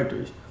black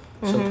directories.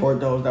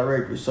 Support those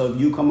directories. So if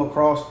you come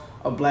across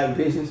a black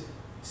business,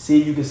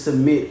 see if you can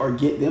submit or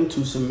get them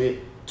to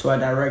submit to our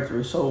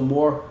directory. So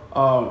more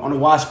on a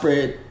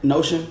widespread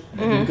notion, you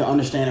can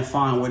understand and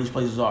find where these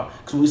places are.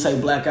 Because when we say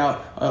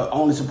blackout,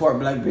 only support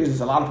black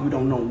business, a lot of people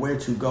don't know where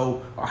to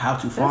go or how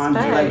to find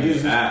black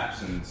business.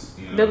 Apps and,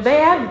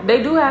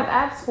 they do have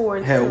apps for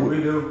it. Hell,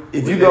 we do.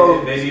 If you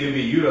go, they need to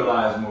be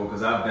utilized more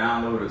because I've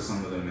downloaded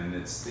some of them and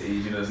it's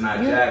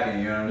not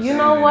jacking. You know what I'm saying? You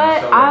know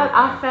what?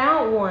 I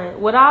found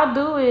one. What I'll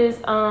do is,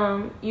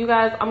 you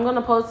guys, I'm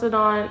gonna post it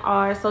on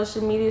our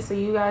social media so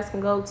you guys can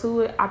go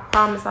to it. I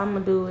promise I'm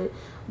gonna do it.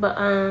 But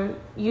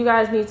you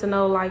guys need to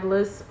know, like,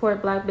 let's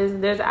support black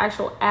business. There's an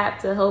actual app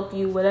to help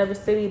you, whatever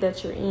city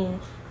that you're in.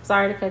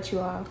 Sorry to cut you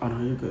off. Oh,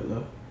 no, you're good,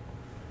 love.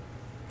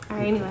 All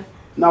right, anyway.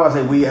 No, I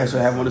say we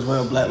actually have one as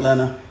well. Black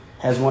Atlanta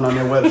has one on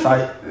their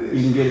website.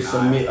 You can get it,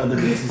 submit other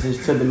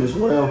businesses to them as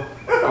well.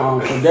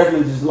 So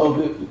definitely just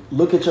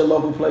look at your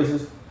local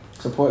places,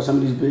 support some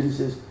of these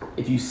businesses.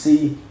 If you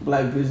see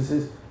black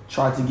businesses,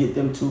 try to get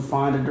them to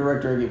find a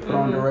directory or get put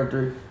on a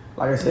directory.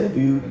 Like I said, if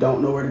you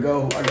don't know where to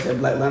go, like I said,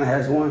 Black Atlanta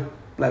has one.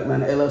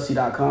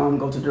 BlackAtlantaLLC.com.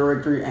 Go to the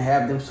directory and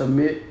have them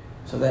submit,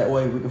 so that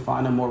way we can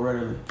find them more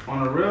readily.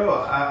 On the real,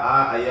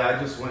 I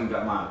just went and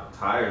got my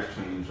tires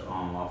changed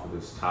off of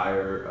this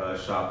tire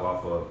shop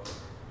off of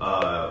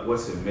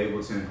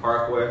Mapleton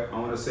Parkway. I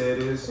want to say it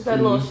is. Is that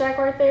a little shack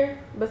right there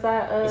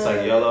beside? It's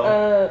like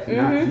yellow.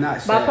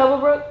 Not by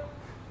Pebblebrook.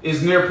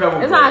 It's near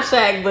Pebblebrook. It's not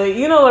shack, but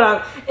you know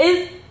what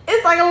It's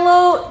like a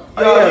little.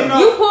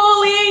 You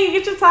pull in, you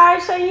get your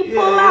tires shut, you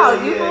pull out.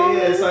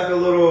 It's like a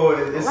little.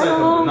 It's like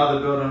another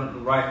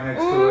building right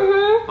next to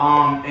it.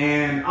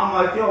 And I'm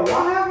like, yo,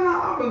 why haven't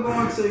I been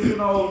going to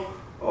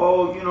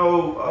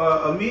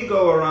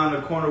Amigo around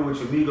the corner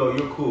with Amigo?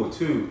 You're cool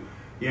too.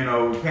 Paying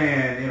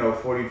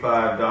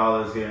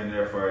 $45 here and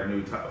there for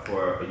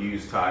a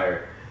used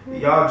tire.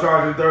 Y'all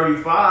charging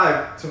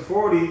 $35 to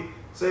 $40,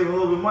 saving a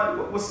little bit of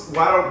money.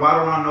 Why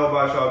don't I know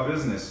about y'all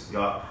business,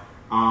 y'all?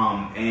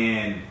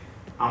 And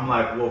I'm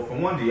like, well, for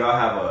one, do y'all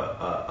have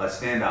a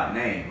standout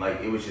name?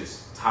 Like, it was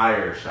just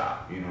Tire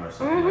Shop, or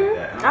something like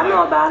that. And I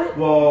know about it.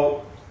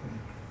 Well,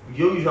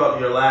 you use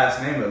your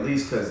last name at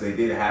least because they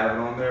did have it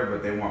on there,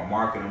 but they weren't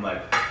marketing. I'm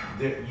like,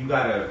 you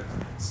gotta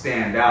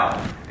stand out.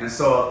 And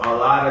so a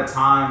lot of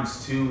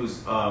times too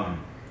is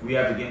we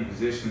have to get in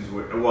positions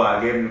where. Well,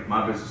 I gave him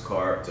my business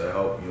card to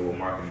help with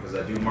marketing because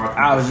I do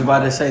marketing. I was about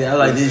to say that. I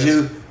was like, did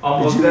you?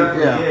 Almost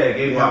definitely, yeah.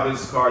 Gave Yeah. my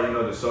business card,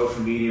 the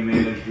social media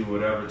managers do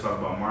whatever, talk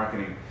about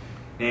marketing,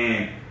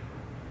 and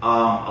a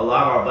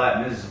lot of our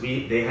black businesses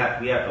we have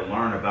to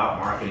learn about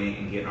marketing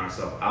and getting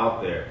ourselves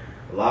out there.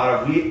 A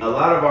lot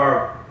of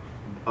our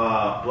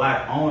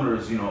black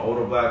owners,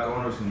 older black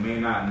owners who may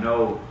not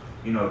know,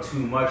 too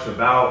much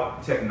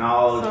about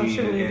technology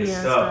and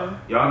stuff.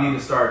 Y'all need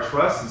to start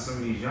trusting some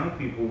of these young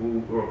people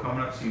who are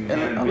coming up to you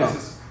in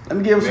business. Let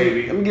me give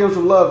them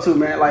some love too,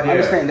 man. Like,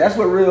 understand that's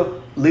what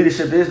real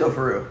leadership is, though,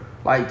 for real.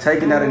 Like,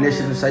 taking that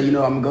initiative to say, I'm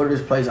gonna go to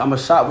this place, I'm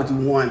gonna shop with you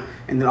one,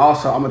 and then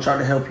also I'm gonna try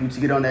to help you to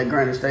get on that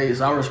grander stage.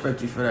 So I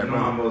respect you for that,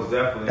 bro. Most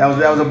definitely.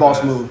 That was a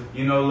boss move.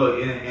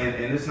 Look,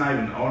 and it's not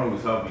even the owner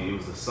who's helping me; it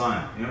was the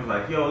son. It was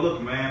like, yo, look,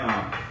 man,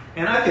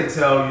 and I could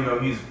tell,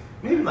 he's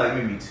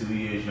maybe 2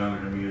 years younger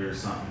than me or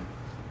something.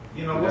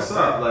 What's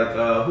up? Like,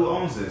 who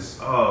owns this?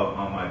 Oh,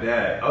 my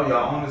dad. Oh,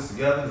 y'all own this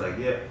together? He's like,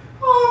 yeah.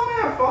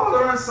 Oh man,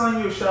 father and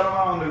son, you shout them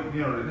out on the the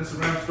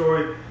Instagram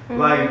story. Mm-hmm.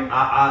 Like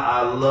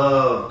I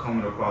love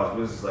coming across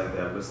business like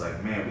that, but it's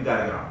like, man, we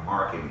gotta get our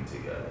marketing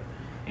together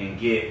and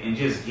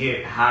just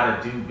get how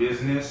to do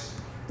business.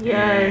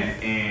 Yes.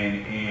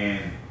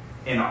 And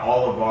in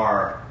all of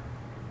our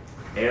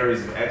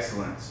areas of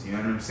excellence. You know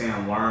what I'm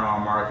saying? Learn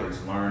our markets,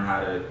 learn how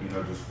to,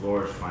 just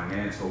flourish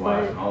financial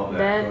wise and all of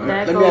that.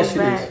 That Let me ask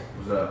you back. this.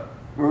 What's up?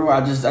 Remember,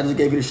 I just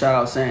gave you the shout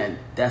out saying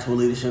that's what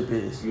leadership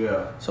is.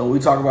 Yeah. So when we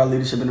talk about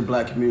leadership in the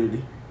black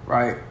community,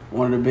 right?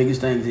 One of the biggest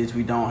things is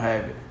we don't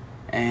have it.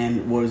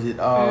 And what is it?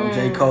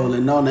 J. Cole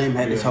and No Name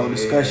had this whole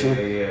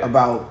discussion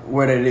about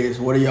where that is.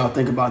 What do y'all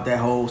think about that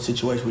whole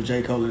situation with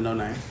J. Cole and No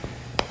Name?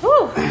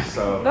 Whew.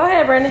 So go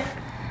ahead, Brandon.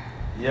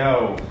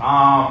 Yo,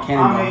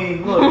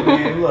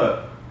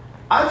 look.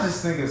 I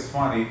just think it's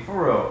funny,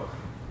 for real.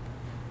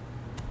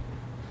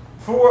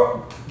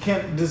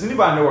 Does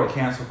anybody know where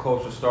cancel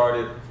culture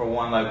started? For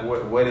one, like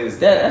what is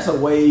that? That's a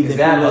wave. Is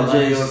that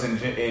millennials and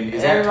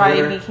is that everybody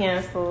Twitter? be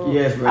canceled?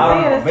 Yes, bro. I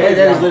don't know. That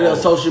is literally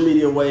a social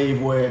media wave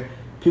where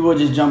people are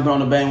just jumping on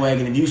the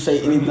bandwagon. If you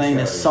say anything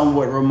that's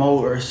somewhat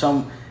remote or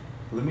some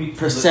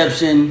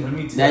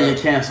perception, now you're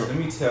canceled. Let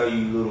me tell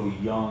you, little.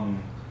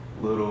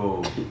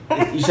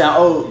 You sound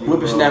old,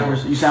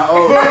 whippersnappers. You sound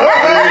old.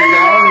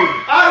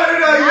 I don't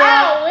know,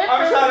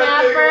 I'm trying to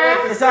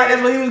think.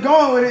 That's where he was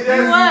going with it. He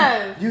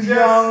was. You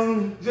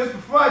young. Just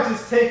before I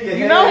just take your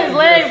You know his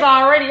legs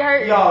already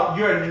hurt. Y'all,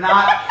 you're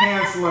not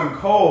canceling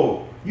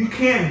Cole. You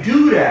can't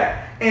do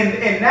that.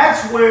 And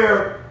that's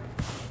where,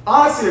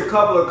 honestly, a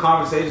couple of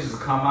conversations have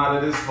come out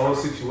of this whole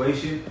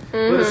situation.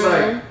 Mm-hmm. But it's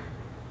like,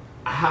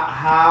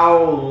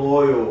 how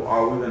loyal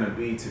are we going to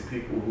be to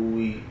people who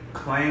we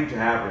claim to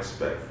have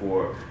respect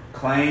for,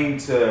 claim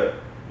to,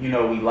 we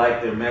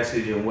like their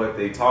message and what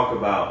they talk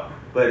about,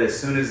 but as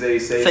soon as they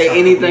say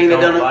anything we that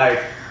don't like,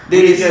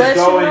 we just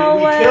go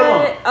and we kill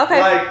them.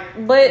 Okay,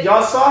 but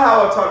y'all saw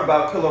how I talked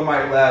about Killer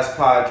Mike last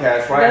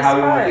podcast, right? How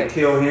we wanted to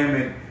kill him,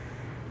 and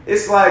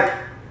it's like,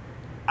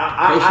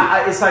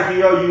 it's like,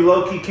 you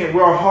low key can't.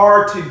 We're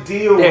hard to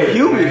deal with. They're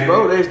humans, man.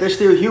 bro. They're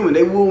still human.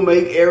 They will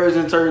make errors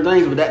in certain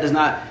things, but that does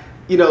not,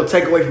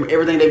 take away from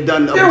everything they've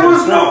done. There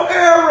was no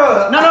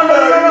error. No.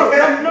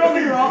 Don't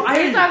get me wrong.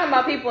 He's talking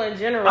about people in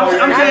general. I'm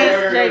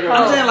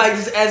saying like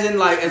just as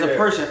a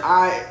person.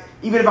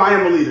 Even if I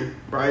am a leader,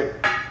 right,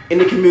 in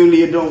the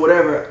community or doing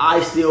whatever,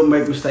 I still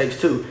make mistakes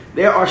too.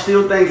 There are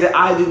still things that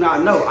I do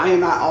not know. I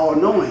am not all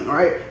knowing,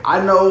 right? I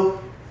know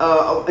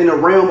in the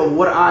realm of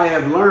what I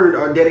have learned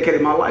or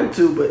dedicated my life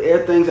to, but there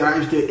are things that I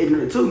am still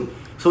ignorant to.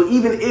 So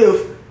even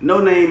if No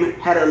Name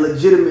had a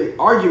legitimate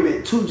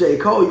argument to J.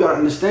 Cole, you gotta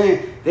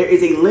understand there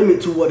is a limit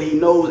to what he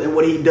knows and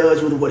what he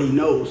does with what he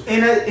knows.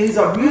 And he's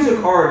a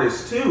music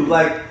artist too.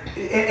 Like,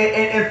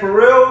 and for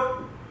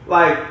real,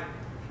 like,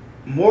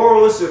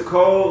 moralistic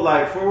Cole,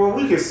 like, for real,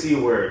 we can see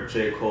where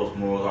J. Cole's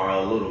morals are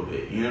a little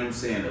bit. You know what I'm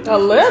saying? A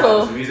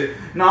little. Music.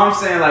 No, I'm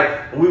saying,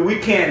 like, we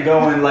can't go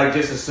and like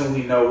just assume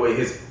we know what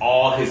his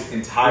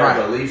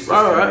entire belief system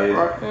is,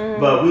 Mm-hmm.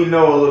 but we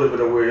know a little bit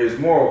of where his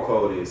moral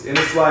code is, and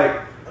it's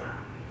like,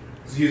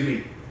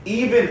 even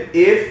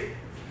if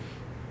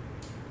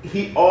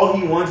all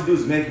he wanted to do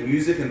is make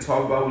music and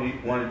talk about what he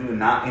wanted to do and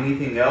not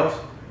anything else,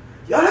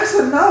 that's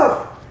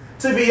enough.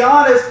 To be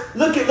honest,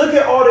 look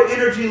at all the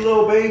energy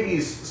Lil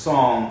Baby's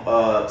song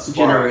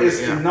Spark. It's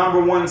the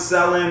 #1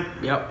 selling.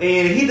 Yep.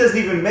 And he doesn't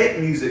even make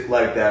music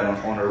like that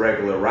on a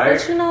regular, right?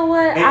 But you know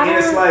what? And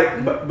it's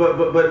like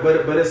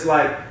but it's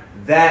like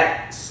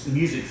that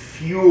music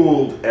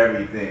fueled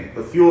everything.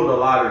 It fueled a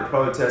lot of the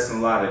protests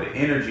and a lot of the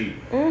energy.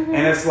 Mm-hmm.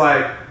 And it's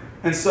like,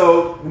 and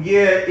so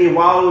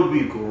while it would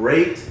be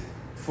great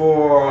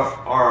for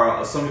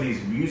some of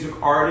these music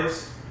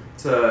artists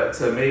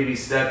to maybe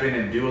step in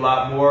and do a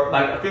lot more,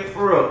 like, I think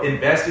for real,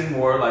 investing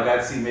more, like,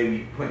 I'd see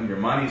maybe putting your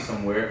money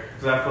somewhere,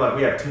 because I feel like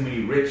we have too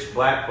many rich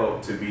black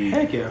folk to be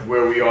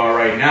where we are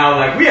right now.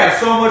 Like, we have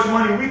so much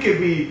money, we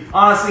could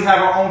honestly have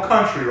our own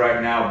country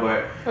right now,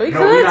 but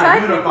we're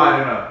not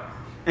unified enough.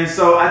 And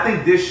so I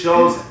think this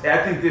shows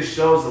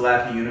the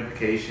lack of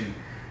unification.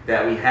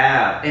 that we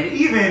have, and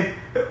even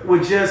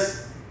with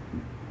just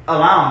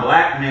allowing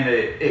black men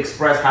to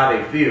express how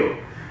they feel.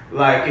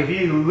 Like if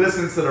you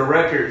listen to the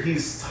record,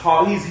 he's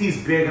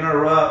bigging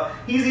her up.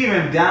 He's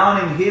even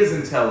downing his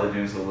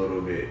intelligence a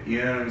little bit.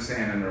 You know what I'm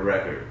saying in the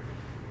record.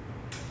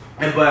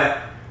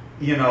 But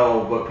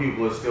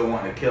people are still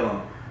wanting to kill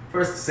him.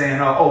 First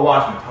saying, "Oh,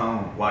 watch your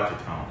tone. Like,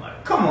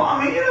 come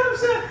on. I mean, you know what I'm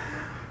saying?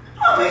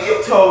 I mean,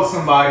 you told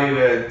somebody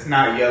to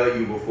not yell at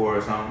you before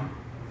or something.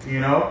 You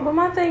know? But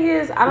my thing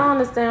is, I don't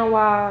understand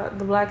why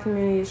the black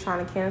community is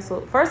trying to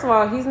cancel. First of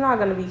all, he's not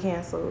going to be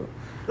canceled.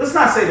 Let's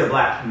not say the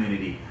black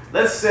community.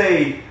 Let's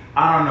say,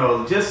 I don't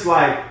know, just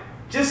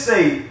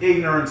say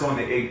ignorance on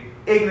the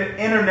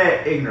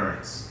internet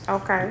ignorance.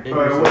 Okay.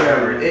 Or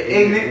whatever.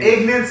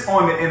 Ignorance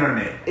on the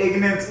internet.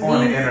 Ignorance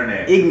on the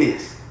internet.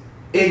 Ignorance.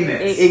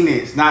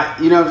 Not,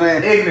 you know what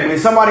I'm saying? Ignorance. When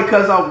somebody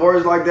cuts off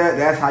words like that,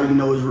 that's how you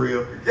know it's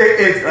real.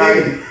 It's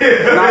right?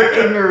 Not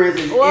ignorance,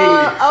 it's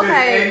ignorance.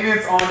 Okay. It's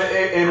ignorance on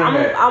the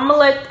internet. I'm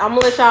gonna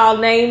let y'all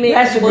name it.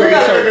 That's a great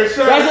shirt.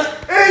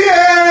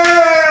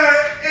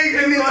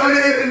 Ignorance on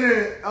the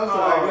internet. I'm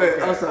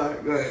sorry.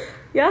 Go ahead.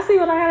 Y'all see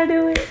what I gotta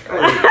do with?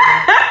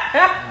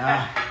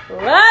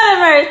 Lord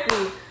have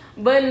mercy.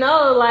 But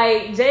no,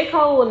 like, J.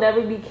 Cole will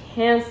never be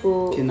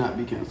canceled. Cannot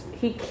be canceled.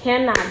 He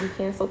cannot be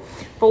canceled.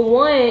 For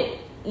one,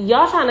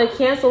 y'all trying to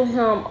cancel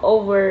him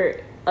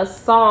over a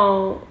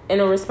song in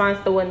a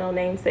response to what No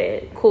Name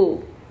said.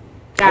 Cool.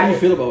 How do you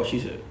feel about what she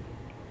said?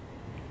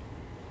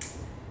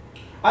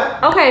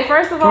 Okay,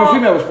 first of all,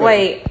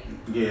 wait.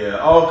 Yeah.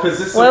 Oh, because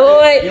it's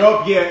wait. Yeah.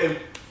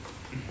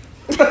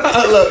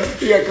 Look.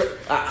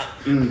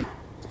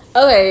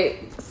 Okay,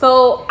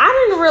 so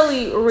I didn't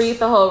really read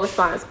the whole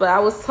response, but I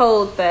was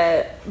told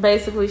that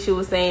basically she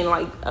was saying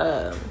like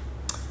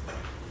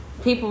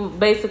people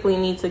basically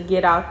need to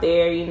get out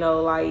there,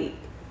 like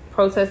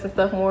protest and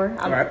stuff more.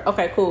 Right.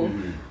 Okay, cool.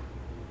 Mm-hmm.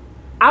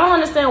 I don't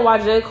understand why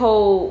J.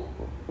 Cole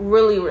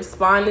really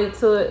responded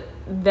to it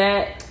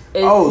that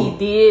as he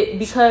did,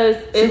 because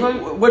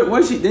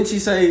didn't she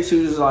say she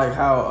was like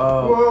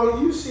how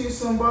well, you see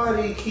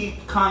somebody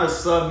keep kind of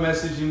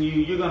sub-messaging you,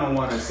 you're gonna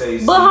want to say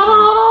something. But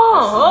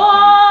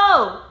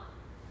hold on.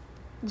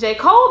 J.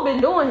 Cole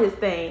been doing his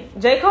thing.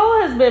 J.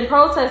 Cole has been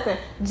protesting.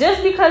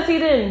 Just because he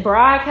didn't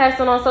broadcast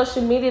it on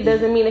social media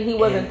doesn't mean that he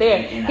wasn't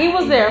there. He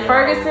was there in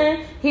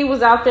Ferguson. He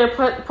was out there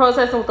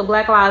protesting with the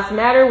Black Lives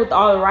Matter, with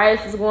all the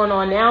riots that's going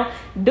on now.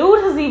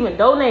 Dude has even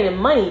donated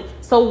money.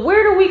 So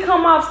where do we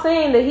come off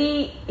saying that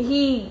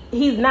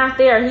he's not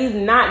there? He's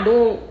not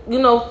doing,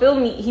 feel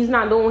me? He's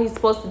not doing what he's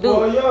supposed to do.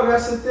 Well,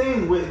 that's the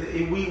thing. We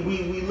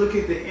look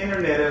at the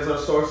internet as our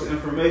source of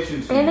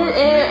information too much,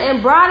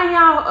 and broaden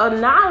out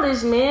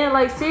knowledge, man.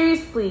 Like,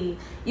 seriously,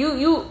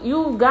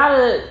 you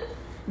gotta.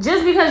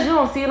 Just because you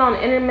don't see it on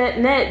the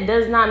internet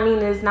does not mean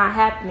it's not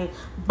happening.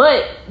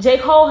 But J.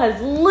 Cole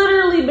has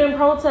literally been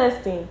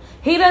protesting.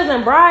 He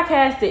doesn't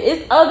broadcast it.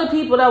 It's other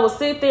people that will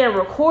sit there and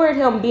record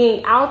him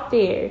being out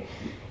there.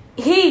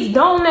 He's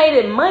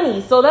donated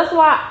money. So that's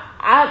why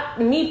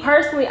me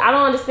personally, I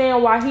don't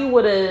understand why he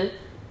would have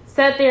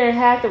sat there and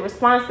had the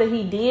response that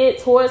he did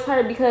towards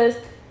her, because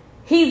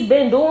he's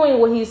been doing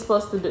what he's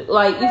supposed to do.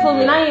 Like, you feel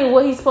me? Not even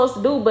what he's supposed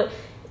to do, but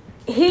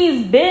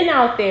he's been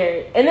out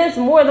there, and it's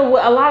more than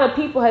what a lot of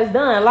people has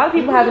done. A lot of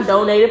people haven't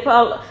donated.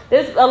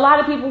 There's a lot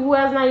of people who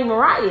has not even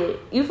rioted.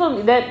 You feel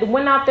me? That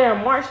went out there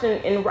and marched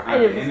and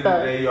rioted and stuff. At the end of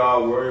the day,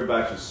 y'all worry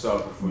about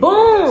yourself before you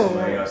Boom. let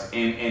somebody else.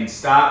 And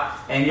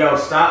stop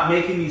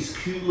making these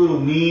cute little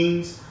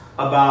memes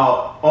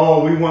about,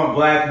 we want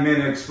black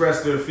men to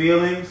express their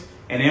feelings,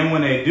 and then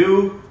when they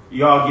do,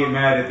 y'all get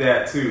mad at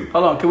that too.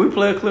 Hold on, can we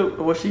play a clip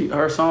of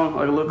her song,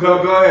 like a little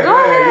clip? Go ahead. Go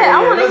ahead.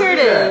 I want to hear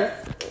this.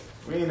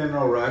 We ain't in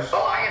no rush. I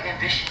have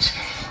ambitions,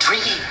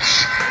 dreams,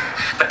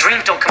 but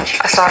dreams don't come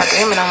cheap. I saw a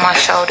agreement on my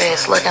shoulder.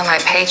 It's looking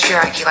like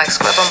patriarchy, like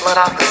scrubbing blood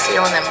off the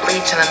ceiling and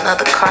bleaching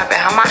another carpet.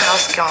 How my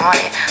house get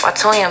haunted while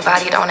Toya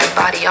embodied don't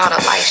embody all the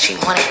life she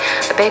wanted.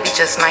 The baby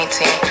just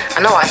 19. I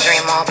know I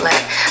dream all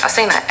black. I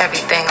seen her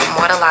everything,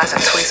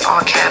 immortalizing tweets, all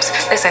caps.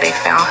 They say they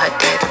found her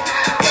dead.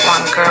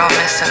 One girl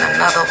missing,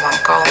 another one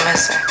go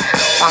missing.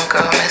 One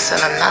girl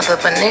missing, another,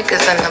 but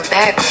niggas in the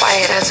back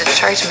quiet as a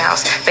church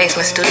mouse.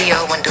 Basement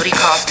studio when duty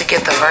calls to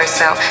get the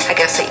verse out. I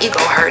guess the ego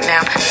hurt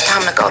now. It's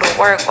time to go to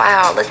work.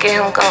 Wow, look at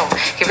him go.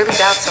 He really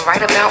doubts to write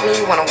about me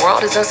when the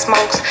world is in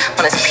smokes.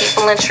 When it's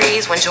people in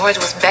trees. When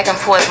George was begging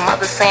for his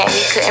mother saying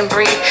he couldn't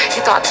breathe. He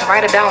thought to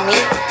write about me.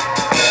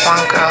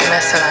 One girl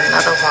missing,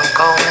 another one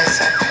go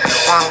missing.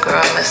 One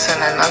girl missing,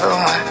 another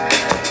one.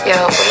 Yo,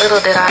 but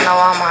little did I know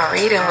all my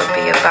reading would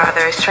be about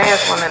there's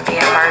trans women being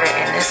murdered,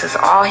 and this is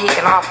all he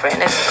can offer, and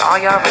this is all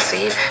y'all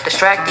receive.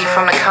 Distract you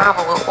from the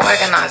convo with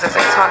organizers.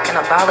 They talking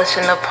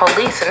abolishing the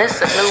police, and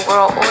this is a new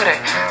world order.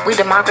 We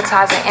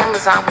democratizing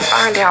Amazon, we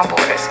burn down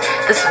borders.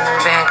 This is new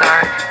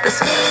vanguard.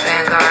 This is new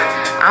vanguard.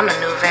 I'm the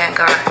new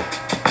vanguard.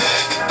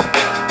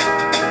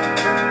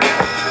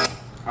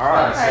 All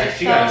right,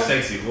 she got a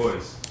sexy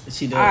voice.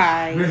 She does. All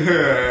right.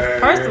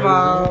 First of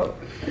all,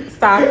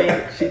 stop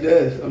it. She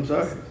does. I'm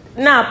sorry.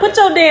 Nah, put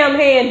your damn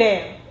hand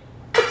down.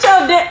 Put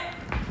your damn...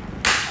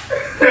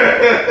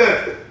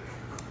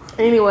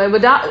 Anyway,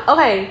 but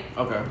okay.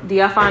 Okay. Do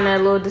y'all find that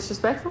a little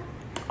disrespectful?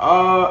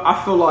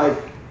 I feel like,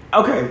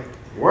 okay.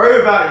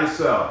 Worry about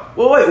yourself.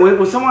 Well, wait.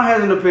 When someone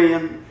has an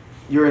opinion,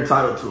 you're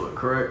entitled to it,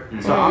 correct?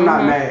 Mm-hmm. So I'm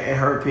not mad at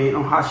her opinion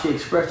on how she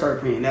expressed her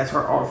opinion. That's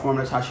her art form.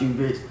 That's how she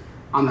vents.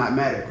 I'm not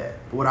mad at that.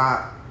 What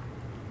I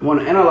want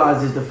to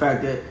analyze is the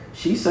fact that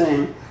she's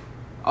saying,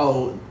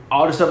 "Oh,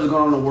 all this stuff is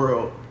going on in the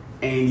world,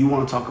 and you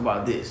want to talk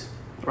about this."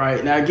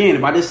 Right? Now, again,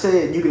 if I just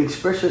said you can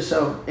express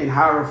yourself in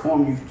however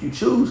form you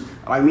choose,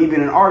 like me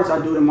being an artist, I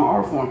do it in my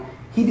art form.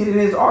 He did it in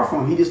his art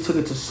form. He just took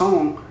it to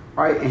song,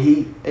 right? And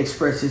he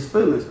expressed his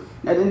feelings.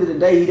 At the end of the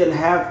day, he doesn't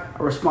have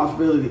a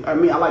responsibility. I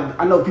mean,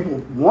 I know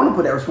people want to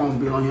put that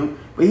responsibility on him,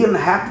 but he doesn't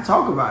have to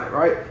talk about it,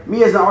 right?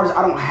 Me as an artist,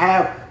 I don't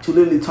have to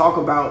literally talk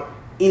about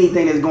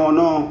anything that's going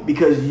on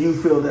because you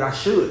feel that I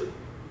should.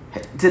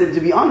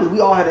 To be honest, we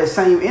all have that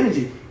same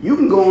energy. You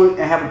can go in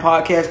and have a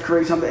podcast,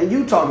 create something, and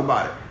you talk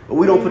about it. But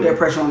we don't put that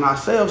pressure on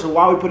ourselves. So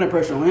why are we putting that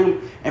pressure on him?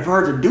 And for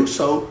her to do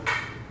so,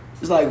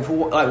 it's like,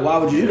 why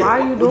would you do that? Why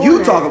are you doing you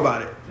that? Talk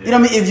about it. Yeah. You know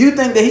what I mean? If you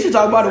think that he should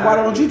talk about it, why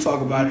don't you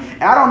talk about it?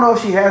 And I don't know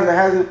if she has or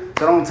hasn't.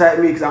 So don't tag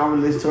me because I don't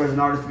really listen to her as an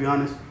artist, to be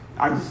honest.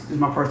 This is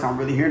my first time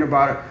really hearing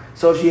about her.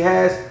 So if she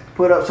has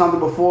put up something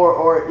before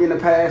or in the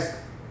past,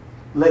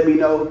 let me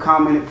know,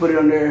 comment it, put it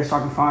on there so I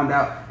can find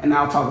out, and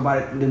I'll talk about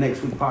it in the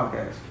next week's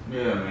podcast.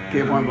 Yeah, man.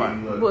 Get one by.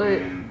 Look,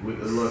 man.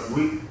 Look.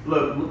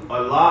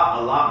 A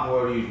lot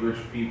more of these rich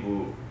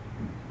people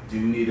do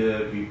need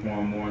to be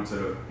pouring more into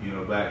the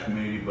black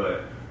community.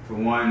 But for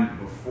one,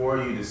 before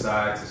you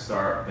decide to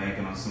start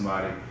banking on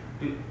somebody,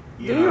 do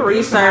your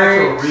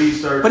research.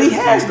 But he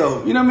has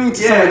though. You know what I mean?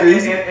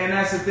 And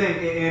that's the thing.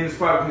 And it's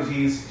probably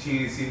because she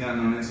ain't seen nothing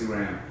on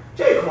Instagram.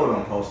 J. Cole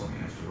don't post on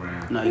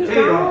Instagram. No, J.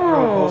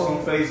 don't post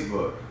on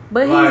Facebook.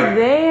 But he's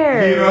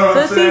there. You know what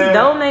I'm saying? He's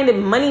donated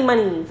money.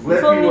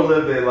 Let people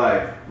live their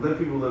life. Let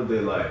people live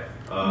their life.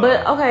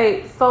 But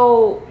okay,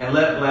 so and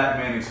let black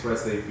men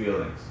express their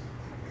feelings.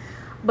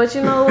 But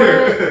you know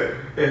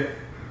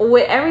what?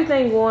 With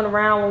everything going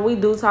around, when we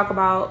do talk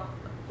about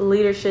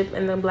leadership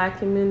in the black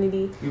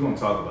community, we're gonna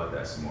talk about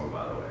that some more,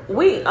 by the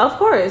way. Of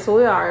course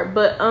we are,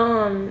 but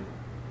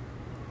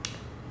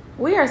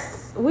we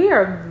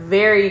are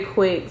very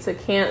quick to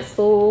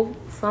cancel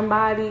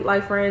somebody.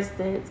 Like for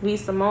instance, B.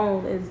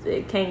 Simone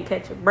can't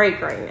catch a break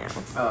right now.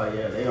 Oh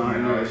yeah, they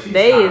are. She's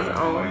kind of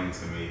annoying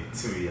to me,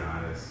 to be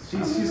honest.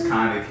 She's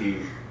kind of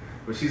cute,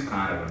 but she's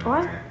kind of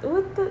annoying.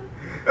 What the?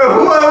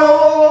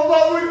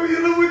 What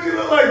would you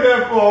look like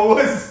that for?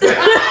 What's that?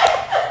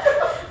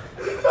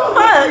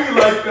 Why you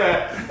like that?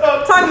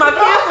 Talking about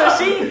cancer,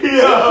 she cute.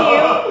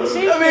 She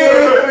cute.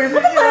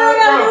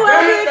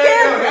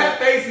 That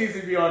face needs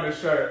to be on the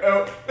shirt.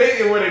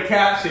 With a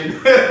caption.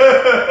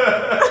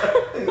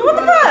 What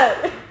the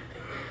fuck?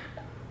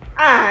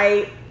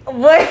 Alright. But,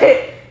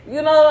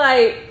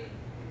 like,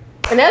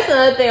 and that's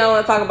another thing I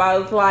want to talk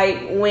about is like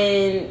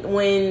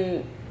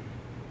when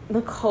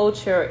the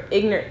culture,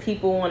 ignorant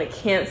people want to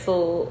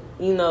cancel,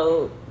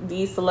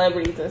 these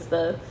celebrities and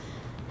stuff.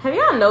 Have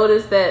y'all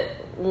noticed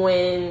that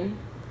when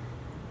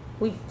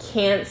we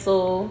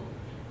cancel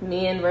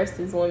men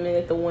versus women,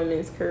 that the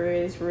women's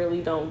careers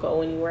really don't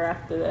go anywhere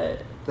after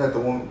that? That the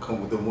woman's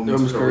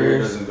career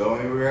doesn't go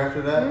anywhere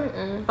after that?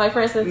 Mm-mm. Like,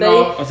 for instance,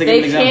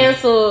 they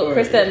canceled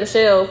Chrisette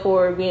Michele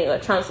for being a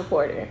Trump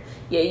supporter.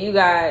 Yeah, you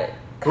got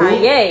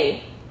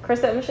Kanye.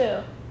 Chrisette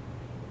Michele.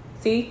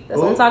 See? That's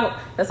what I'm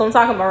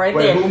talking about right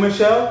there. Wait, who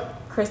Michelle?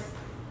 Chris.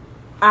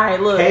 Alright,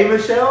 look. K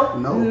Michelle?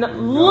 No.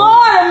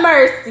 Lord of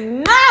mercy.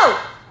 No!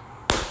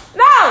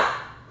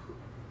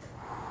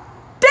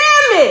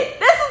 Damn it!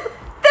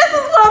 This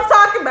is what I'm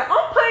talking about.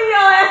 I'm putting your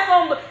ass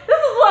on. This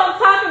is what I'm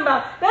talking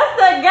about. That's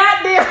that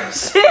goddamn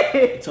shit.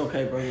 It's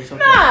okay, bro. It's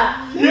okay.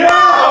 Nah. Yo!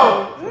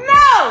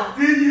 No!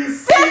 Did you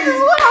see? This is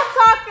what I'm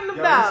talking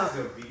about. This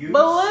is abuse.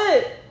 But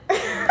look.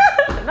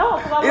 No,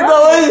 this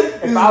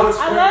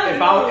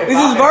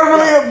is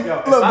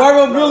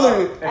verbal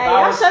bullying. Hey,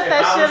 y'all shut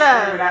that shit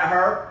up. Screaming at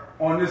her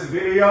on this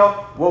video,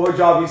 what would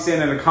y'all be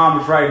saying in the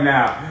comments right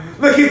now?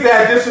 Look at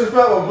that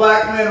disrespectful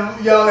black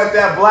men yelling at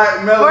that black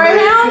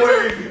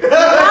melanated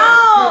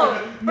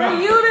queen. For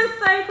you to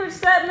say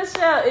Chrisette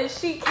Michele, is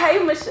she K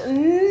Michelle?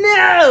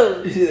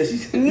 No.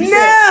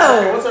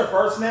 Okay, what's her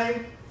first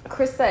name?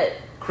 Chrisette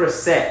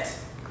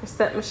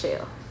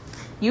Michele.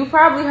 You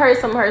probably heard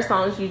some of her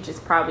songs, you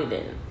just probably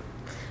didn't.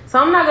 So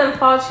I'm not gonna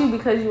fault you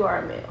because you are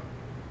a male.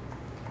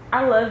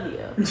 I love you.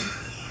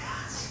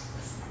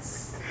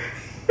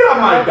 I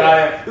might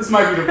die. This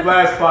might be the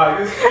last pod.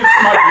 This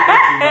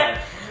might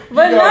be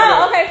But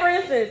no, okay, for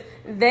instance,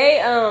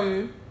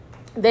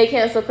 they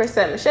canceled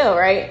Chrisette Michele,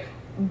 right?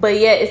 But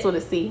yet it's with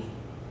a C.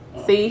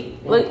 See?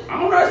 Look. I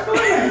don't know how to spell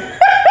that.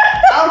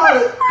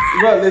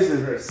 Bro,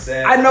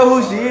 listen. I know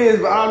who she is,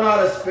 but I don't know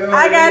how to spell her.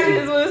 I got you.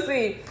 It's with a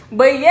C.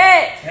 But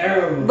yet,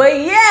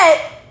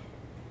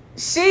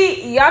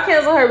 y'all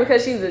cancel her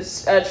because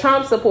she's a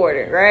Trump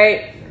supporter,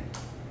 right?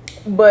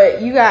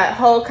 But you got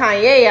whole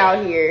Kanye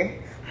out here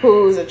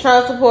who's a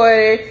Trump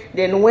supporter,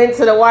 then went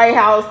to the White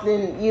House,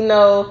 then,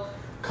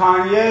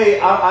 Kanye,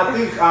 I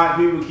think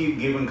people keep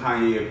giving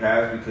Kanye a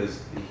pass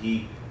because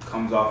he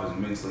comes off as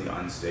mentally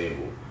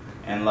unstable.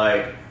 And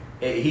like,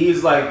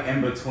 he's like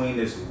in between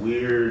this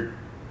weird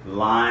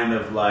line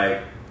of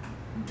like,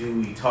 do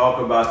we talk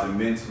about the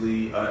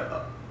mentally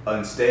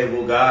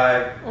unstable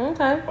guy?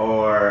 Okay.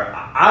 Or,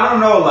 I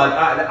don't know, like,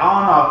 I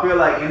don't know, I feel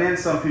like, and then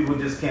some people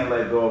just can't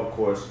let go, of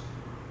course.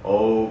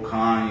 Oh,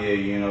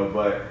 Kanye, you know,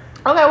 but...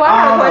 Okay, well,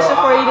 I have a question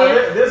for you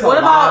then.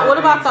 What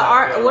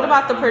What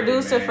about the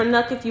producer for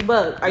Nuck If You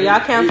Buck? Are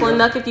y'all canceling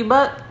Nuck If You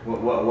Buck?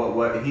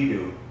 What did he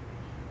do?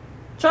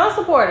 Trump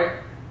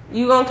supporter.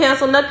 You gonna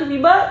cancel Nuck If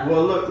You Buck?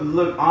 Well,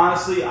 look.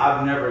 Honestly,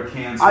 I've never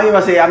canceled. I was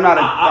gonna say I'm not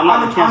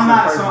a canceling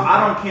person.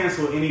 I don't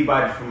cancel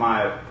anybody for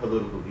my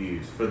political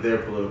views, for their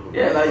political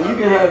views. Yeah, like you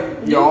can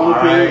have your own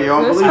opinion, your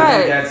own beliefs.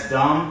 Right. That's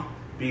dumb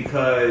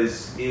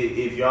because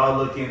if y'all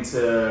look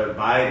into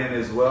Biden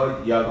as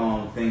well, y'all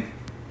gonna think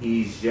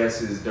he's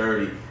just as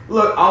dirty.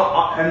 Look,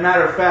 as a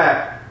matter of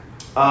fact,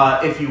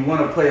 if you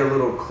want to play a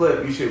little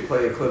clip, you should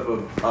play a clip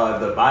of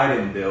the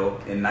Biden bill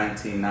in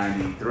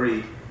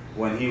 1993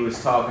 when he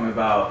was talking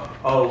about,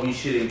 oh, we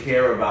shouldn't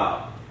care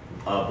about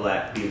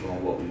black people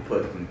and what we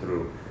put them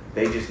through.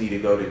 They just need to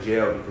go to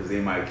jail because they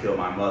might kill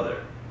my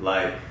mother.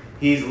 Like,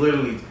 he's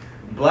literally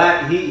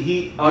black.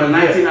 The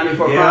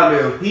 1994 crime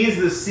bill. He's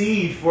the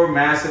seed for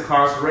mass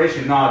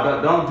incarceration. No,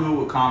 don't do it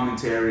with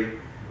commentary.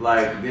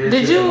 Like,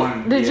 did you?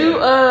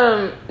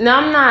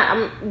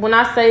 Now when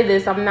I say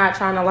this, I'm not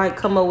trying to like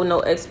come up with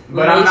no explanation.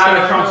 But I'm not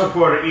a Trump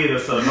supporter either,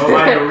 so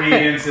nobody can read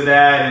into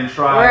that and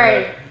try.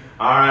 Right.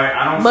 All right,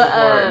 I don't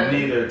support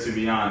neither, to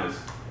be honest.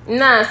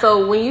 Nah,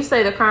 so when you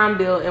say the crime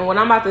bill, and what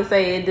I'm about to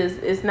say,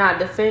 it's not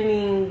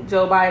defending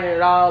Joe Biden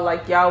at all.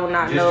 Like, y'all will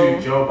not know.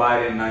 Just do Joe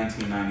Biden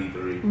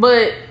 1993.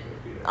 But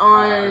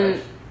on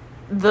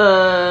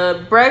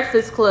the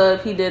Breakfast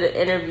Club, he did an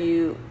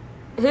interview.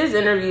 His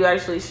interview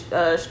actually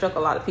struck a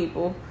lot of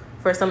people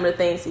for some of the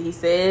things that he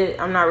said.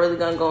 I'm not really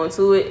going to go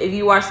into it. If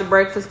you watch the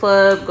Breakfast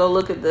Club, go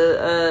look at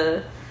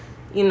the,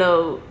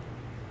 Joe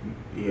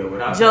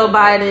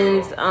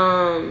Biden's,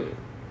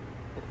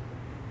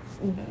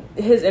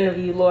 his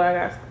interview. Lord,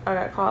 I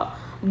got caught.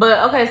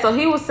 But, okay, so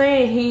he was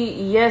saying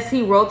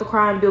he wrote the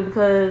crime bill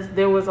because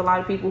there was a lot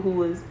of people who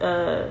was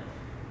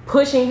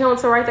pushing him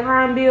to write the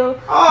crime bill.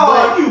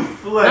 Oh, you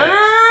flex.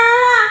 No.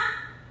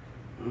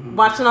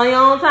 Watching on your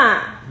own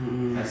time.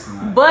 That's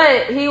not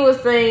but he was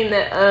saying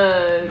that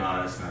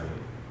no, that's not it.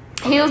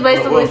 He was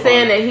basically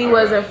saying that he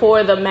wasn't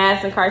for the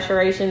mass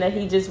incarceration, that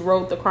he just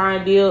wrote the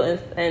crime bill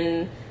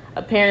and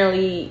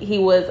apparently he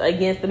was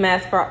against the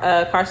mass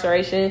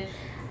incarceration.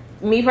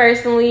 Me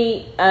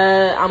personally,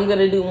 I'm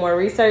gonna do more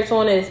research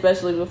on it,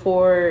 especially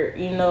before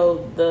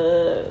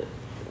the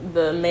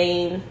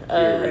main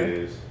Here it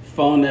is.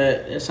 Phone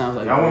that. It sounds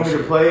like y'all want me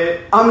to play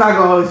it? I'm not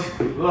gonna hold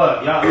you.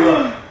 Look, y'all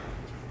look.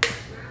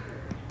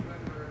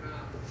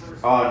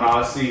 Oh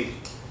no, see,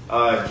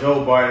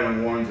 Joe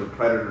Biden warns of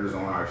predators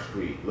on our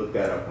street. Look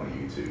that up on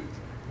YouTube.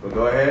 But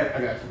go ahead. I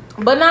got you.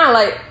 But nah,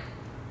 like,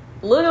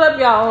 look it up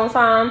y'all own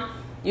time.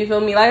 You feel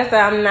me? Like I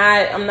said,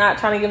 I'm not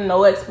trying to give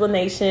no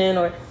explanation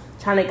or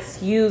trying to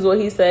excuse what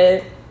he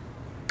said.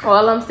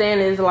 All I'm saying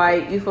is,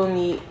 like, you feel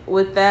me,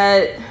 with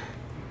that,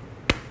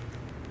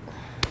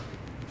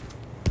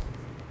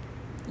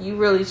 you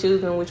really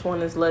choosing which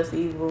one is less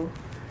evil.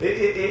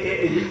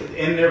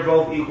 And they're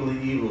both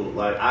equally evil.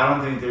 Like, I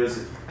don't think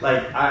there's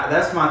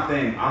that's my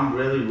thing. I'm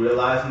really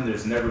realizing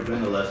there's never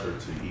been a lesser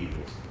of two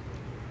evils.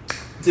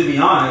 To be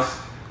honest,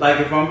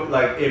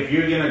 if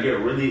you're gonna get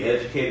really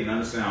educated and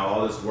understand how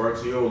all this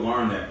works, you'll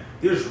learn that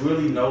there's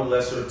really no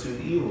lesser of two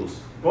evils.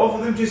 Both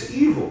of them just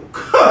evil.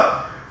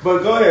 But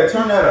go ahead,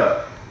 turn that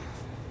up.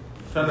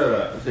 Turn that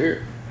up. Let's hear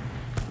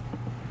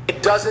it.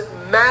 It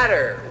doesn't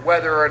matter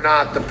whether or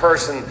not the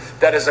person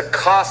that is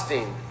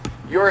accosting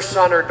your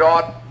son or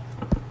daughter,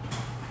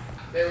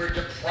 they were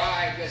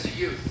deprived as a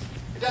youth.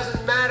 It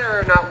doesn't matter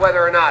or not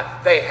whether or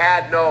not they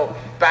had no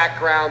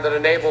background that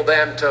enabled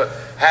them to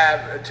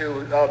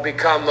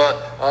become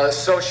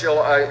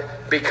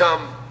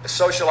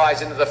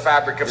socialized into the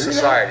fabric of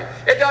society.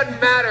 It doesn't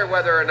matter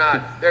whether or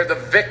not they're the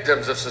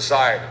victims of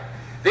society.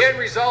 The end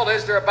result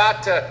is they're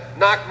about to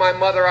knock my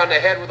mother on the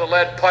head with a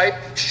lead pipe,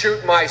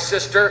 shoot my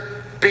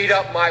sister, beat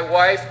up my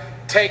wife,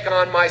 take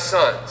on my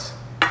sons.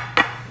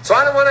 So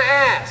I don't want to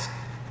ask,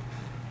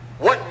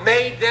 what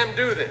made them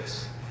do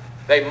this?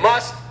 They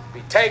must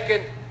be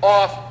taken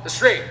off the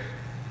street.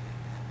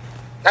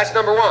 That's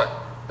number one.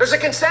 There's a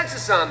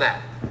consensus on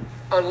that.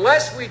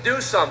 Unless we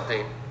do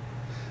something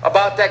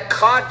about that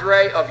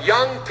cadre of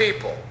young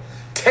people,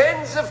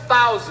 tens of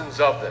thousands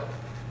of them,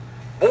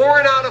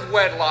 born out of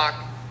wedlock,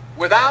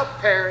 without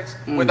parents,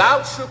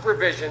 without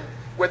supervision,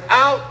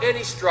 without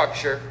any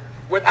structure,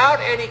 without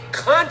any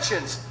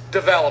conscience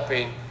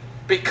developing,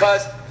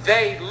 because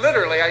they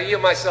literally, I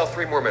yield myself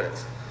 3 more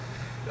minutes,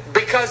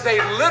 because they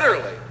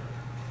literally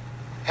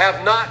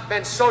have not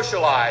been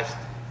socialized.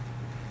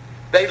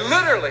 They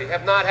literally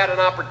have not had an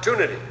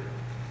opportunity.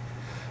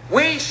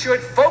 We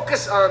should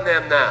focus on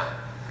them now.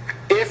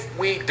 If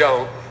we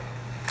don't,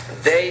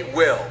 they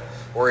will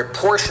or a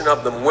portion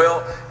of them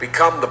will,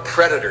 become the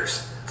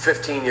predators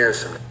 15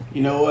 years from now.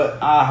 You know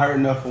what? I heard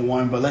enough for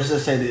one, but let's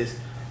just say this.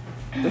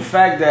 The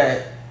fact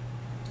that,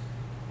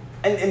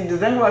 and the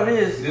thing about it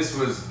is, this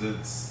was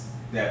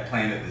that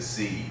planted the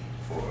seed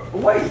for.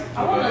 Wait.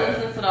 I want to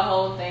listen to the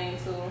whole thing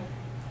too.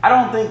 I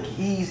don't think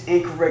he's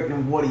incorrect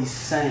in what he's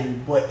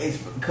saying, but it's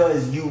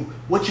because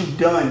what you've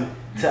done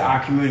to our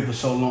community for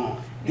so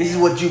long. This is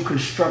what you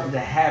constructed to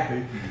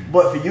happen.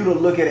 But for you to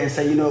look at it and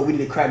say, you know what, we need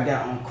to crack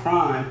down on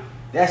crime,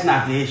 that's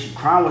not the issue.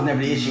 Crime was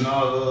never the issue.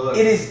 No, look.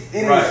 It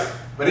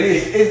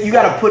is. You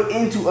got to put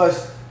into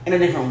us in a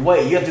different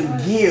way. You have to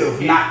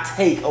give, not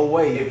take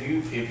away. If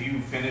you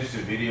finish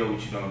the video,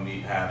 which you don't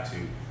have to,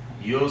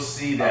 you'll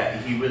see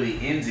that he really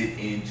ends it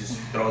in just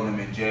throw them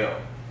in jail.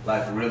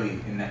 Like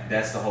really, and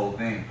that's the whole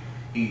thing.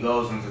 He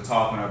goes into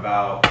talking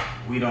about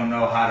we don't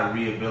know how to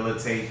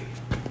rehabilitate.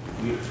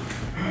 We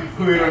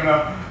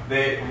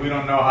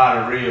don't know how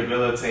to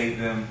rehabilitate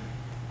them.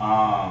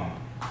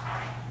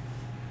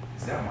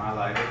 Is that my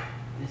lighter?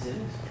 Yes, it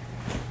is.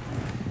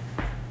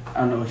 I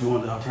don't know what you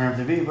want the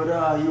alternative to be, but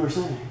you were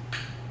saying.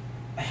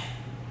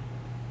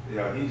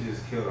 Yo, he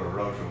just killed a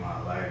roach with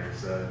my lighter,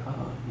 son.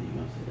 Oh, you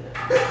gonna say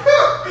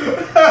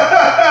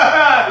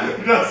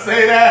that? Don't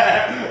say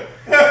that.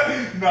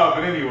 No,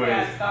 but anyway.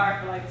 Got scarred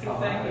for like 2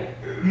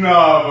 seconds.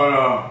 No, but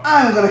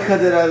I'm gonna cut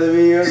that out of the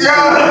video. You know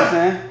what I'm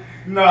saying?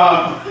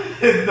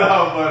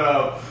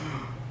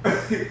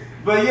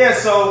 But yeah,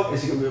 so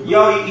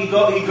yo,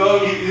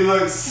 he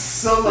looks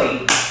so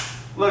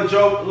look,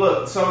 Joe,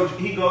 look, so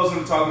he goes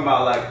into talking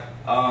about like,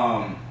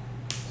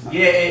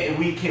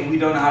 we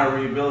don't know how to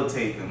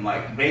rehabilitate them,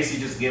 like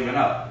basically just giving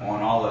up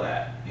on all of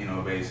that, you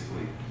know,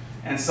 basically.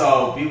 And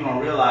so people don't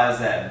realize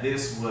that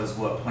this was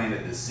what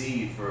planted the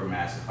seed for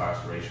mass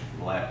incarceration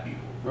for black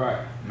people.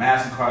 Right.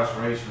 Mass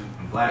incarceration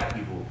from black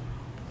people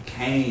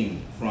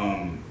came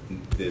from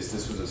this.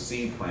 This was a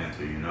seed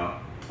planter, you know.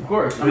 Of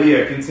course. But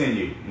yeah,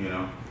 continue, you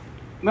know.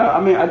 No,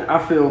 I mean, I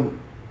feel,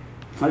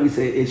 like you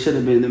said, it should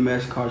have been the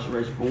mass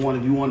incarceration for one.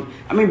 If you want,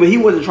 I mean, but he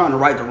wasn't trying to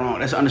right the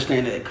wrong. Let's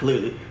understand that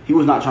clearly. He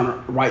was not trying to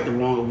right the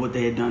wrong of what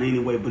they had done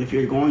anyway. But if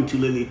you're going to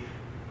literally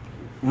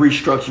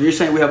restructure, you're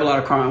saying we have a lot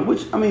of crime,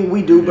 which, I mean,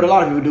 we do, but a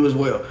lot of people do as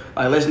well.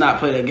 Like, let's not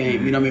play that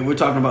game. You know what I mean? We're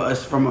talking about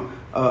us from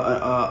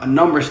a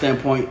number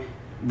standpoint.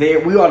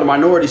 We are the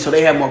minority, so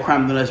they have more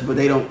crime than us, but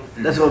they don't.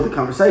 That's another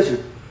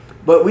conversation.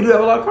 But we do have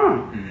a lot of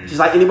crime, just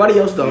like anybody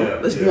else, though.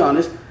 Let's be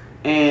honest.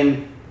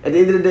 And at the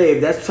end of the day,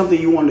 if that's something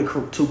you want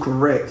to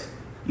correct,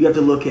 you have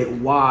to look at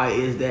why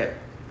is that.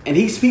 And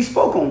he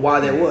spoke on why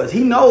that was.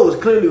 He knows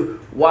clearly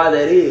why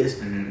that is.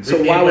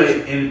 So why would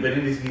he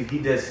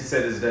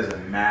said this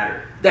doesn't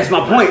matter. That's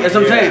my point. That's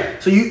what I'm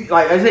saying. So you,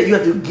 like I said, you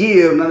have to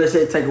give, not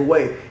necessarily take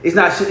away. It's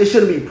not. It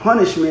shouldn't be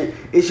punishment.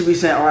 It should be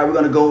saying, all right, we're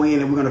going to go in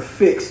and we're going to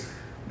fix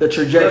the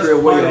trajectory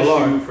of where you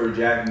are. For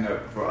jacking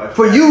up for us.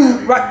 For you,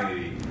 right?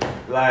 Community.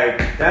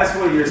 Like, that's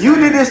what you're saying. You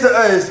did this to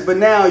us, but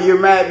now you're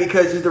mad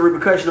because it's the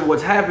repercussion of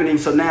what's happening.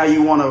 So now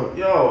you want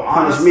to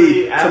punish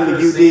me, something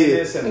you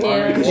did,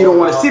 because you don't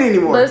want to sit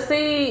anymore. But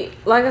see,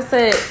 like I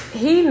said,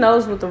 he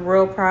knows what the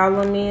real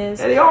problem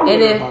is. And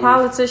if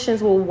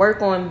politicians will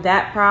work on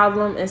that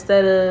problem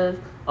instead of,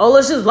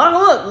 let's just lock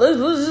them up, let's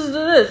just do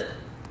this.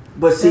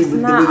 But see, we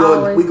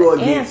go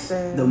against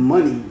answer. the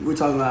money. We're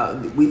talking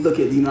about, we look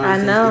at the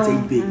United States,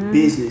 it's a big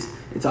business.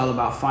 It's all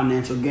about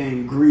financial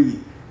gain,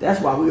 greed. That's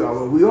why we are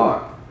where we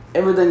are.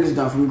 Everything is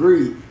done from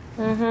greed.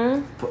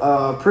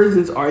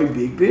 Prisons are a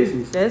big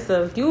business. That's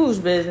a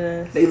huge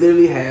business. They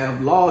literally have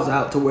laws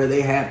out to where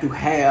they have to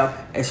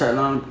have a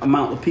certain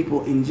amount of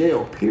people in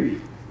jail,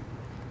 period.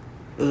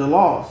 There's a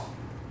laws.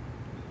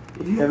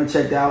 If you haven't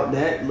checked out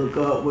that, look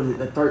up,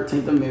 the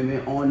 13th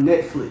Amendment on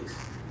Netflix.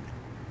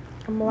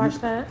 I'm gonna watch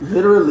that.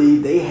 Literally,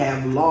 they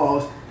have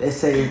laws that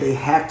say they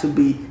have to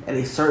be at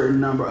a certain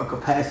number of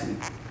capacity.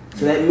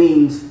 So that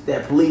means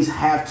that police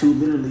have to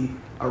literally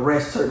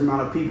arrest a certain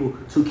amount of people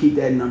to keep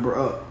that number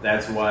up.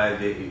 That's why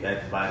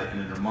by the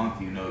end of the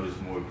month, you notice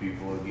more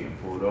people are getting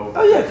pulled over.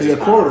 Oh yeah, because they're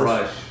quotas.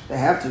 Rush. They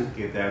have to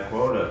get that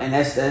quota. And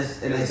it's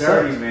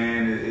dirty,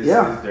 man. It's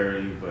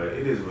dirty, but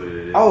it is what it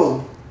is.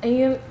 Oh, and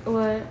you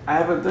what? I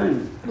have a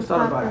thing. Let's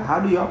talk about it. How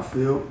do y'all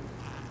feel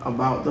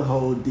about the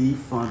whole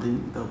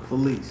defunding the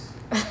police?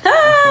 That's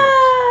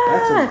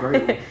a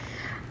great one.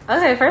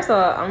 Okay, first of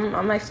all,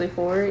 I'm actually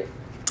for it.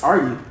 Are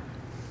you?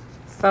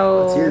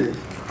 So, let's hear this.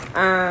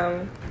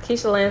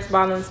 Keisha Lance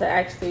Bottoms had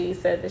actually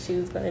said that she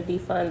was going to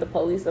defund the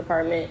police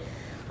department,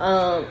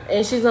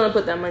 and she's going to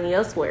put that money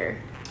elsewhere.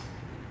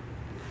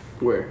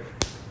 Where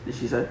did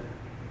she say?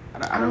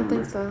 I don't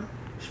think so.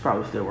 She's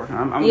probably still working.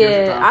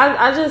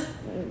 I just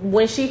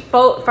when she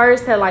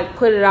first had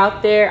put it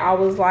out there, I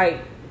was like,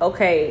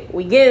 okay,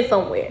 we getting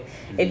somewhere.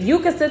 If you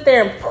can sit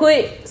there and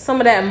put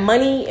some of that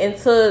money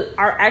into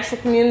our actual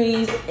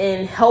communities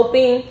and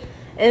helping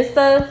and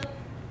stuff,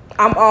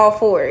 I'm all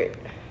for it.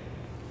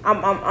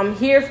 I'm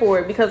here for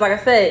it because, like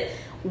I said,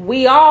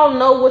 we all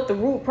know what the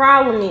root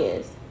problem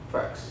is.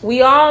 Facts.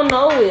 We all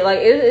know it. Like,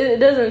 it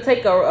doesn't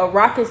take a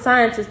rocket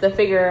scientist to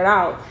figure it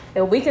out.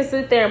 If we can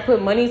sit there and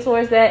put money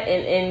towards that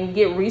and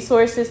get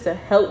resources to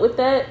help with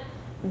that,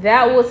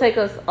 that will take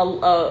us a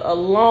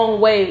long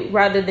way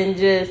rather than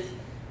just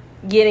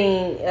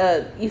getting,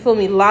 you feel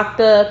me, locked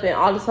up and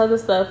all this other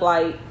stuff.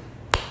 Like,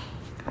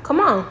 come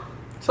on.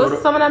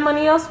 Put some of that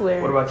money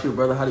elsewhere. What about you,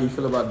 brother? How do you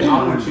feel about that?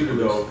 I want you to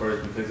go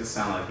first because it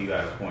sounds like you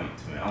got a point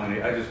to me.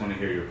 I just want to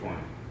hear your point.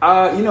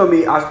 You know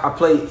me,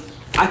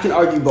 I can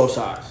argue both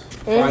sides.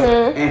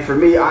 Right? And for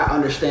me, I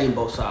understand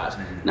both sides.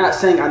 Not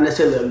saying I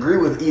necessarily agree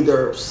with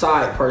either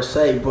side per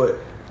se, but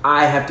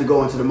I have to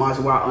go into the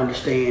mindset where I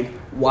understand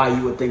why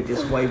you would think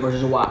this way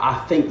versus why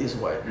I think this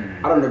way.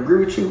 I don't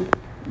agree with you,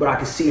 but I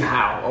can see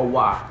how or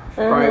why.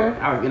 Right?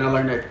 And I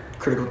learned that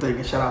critical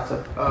thinking. Shout out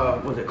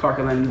to Clark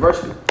Atlanta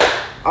University.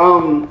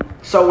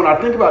 So when I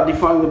think about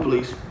defunding the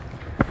police,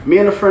 me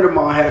and a friend of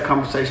mine had a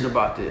conversation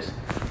about this.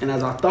 And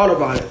as I thought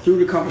about it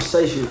through the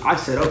conversation, I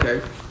said,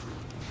 okay,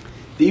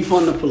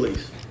 defund the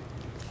police.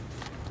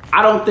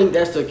 I don't think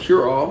that's the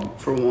cure-all,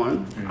 for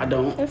one. I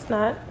don't. It's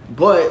not.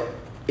 But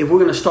if we're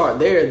going to start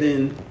there,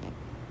 then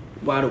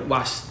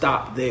why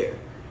stop there?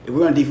 If we're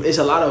going to it's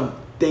a lot of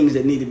things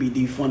that need to be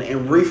defunded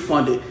and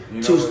refunded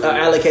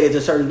allocated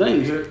to certain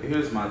things.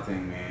 Here's my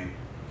thing, man.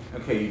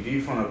 Okay, you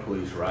defund the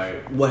police,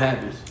 right? What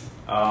happens?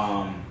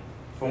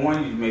 For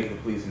one, you make the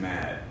police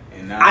mad.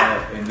 And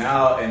now,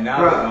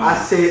 bro, I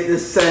said the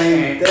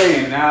same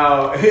thing. And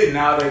now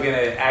they're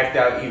gonna act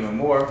out even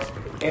more.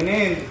 And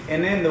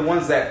then the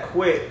ones that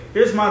quit.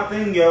 Here's my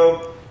thing,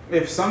 yo.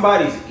 If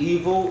somebody's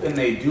evil and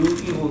they do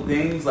evil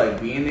things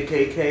like be in the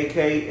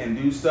KKK and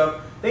do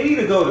stuff, they need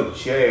to go to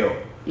jail.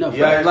 No,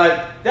 yeah,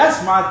 like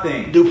that's my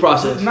thing. Due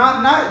process.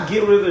 Not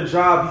get rid of the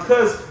job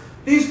because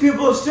these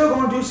people are still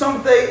gonna do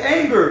something with their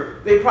anger.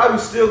 They probably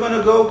still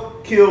gonna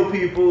go kill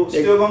people.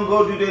 Still gonna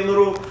go do their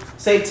little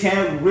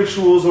satanic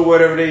rituals or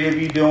whatever they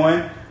be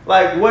doing.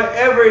 Like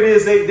whatever it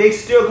is, they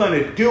still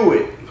gonna do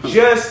it.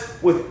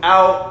 Just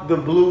without the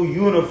blue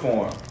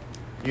uniform.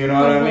 You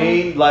know what I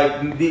mean?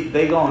 Like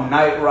they go on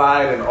night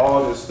ride and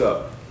all this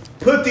stuff.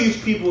 Put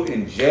these people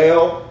in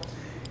jail,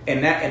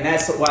 and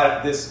that's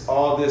why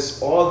all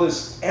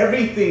this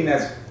everything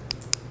that's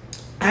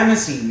I haven't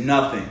seen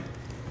nothing.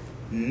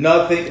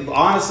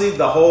 Honestly,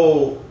 the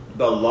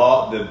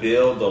law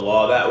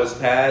that was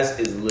passed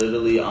is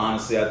literally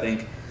honestly I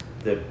think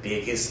the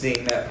biggest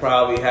thing that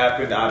probably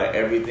happened out of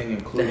everything,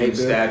 including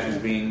statues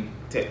being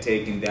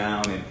taken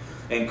down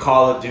and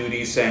Call of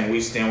Duty saying we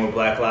stand with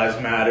Black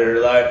Lives Matter,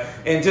 like,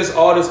 and just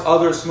all this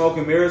other smoke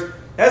and mirrors.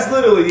 That's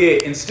literally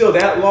it. And still,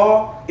 that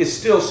law is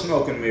still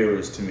smoke and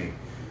mirrors to me.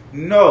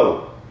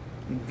 No,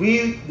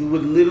 we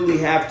would literally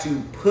have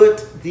to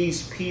put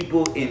these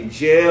people in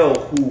jail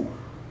who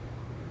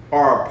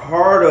are a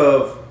part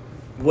of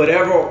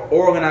whatever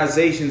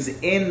organizations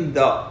in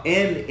the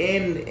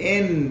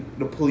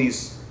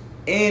police,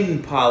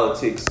 in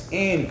politics,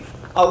 in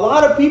a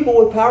lot of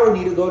people with power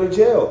need to go to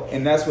jail,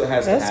 and that's what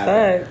has to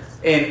happen. Facts.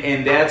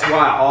 And that's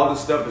why all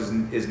this stuff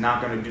is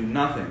not going to do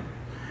nothing.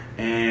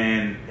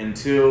 And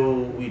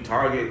until we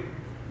target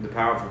the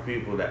powerful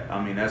people,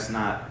 that's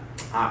not.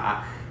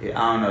 I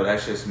don't know.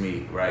 That's just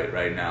me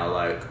right now.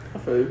 Like, I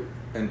feel you.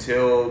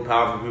 Until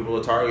powerful people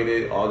are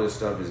targeted, all this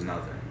stuff is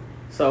nothing.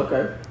 So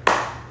okay.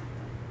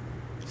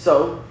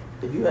 So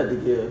if you had to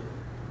give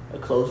a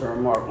closing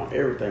remark on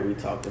everything we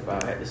talked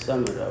about, had to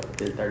sum it up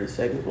within 30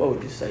 seconds, what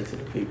would you say to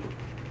the people?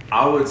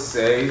 I would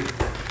say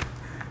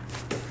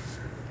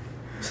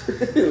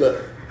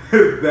Look.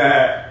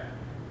 that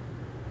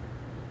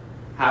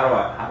how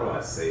do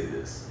I say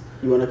this?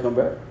 You want to come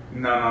back?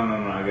 No.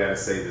 I gotta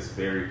say this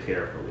very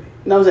carefully.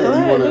 No, I'm saying you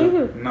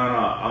want to. No.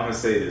 I'm gonna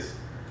say this.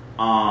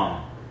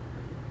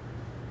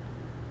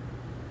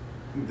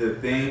 The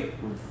thing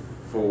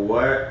for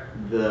what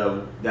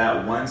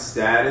that one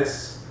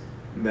status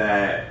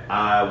that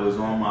I was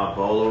on my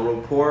Bolo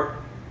report,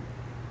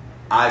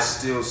 I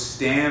still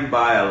stand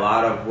by a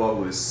lot of what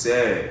was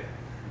said,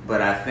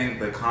 but I think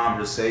the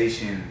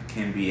conversation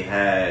can be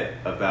had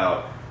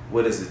about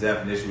what is the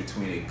definition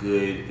between a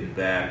good and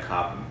bad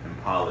cop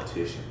and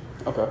politician.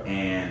 Okay.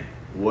 And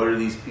what are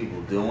these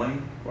people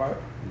doing? Right.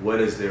 What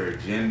is their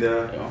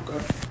agenda?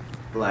 Okay.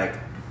 Like,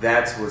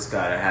 that's what's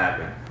got to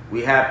happen.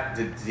 We have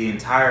the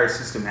entire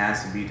system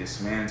has to be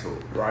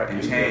dismantled, right,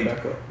 and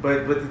changed.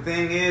 But the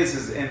thing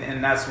is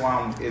and that's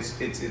why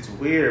it's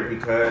weird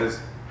because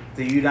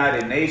the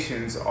United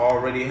Nations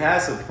already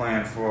has a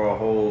plan for a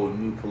whole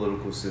new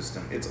political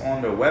system. It's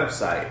on their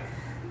website.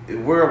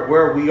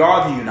 Where we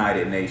are the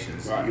United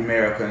Nations, right.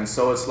 America, and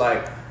so it's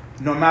like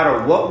no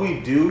matter what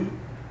we do,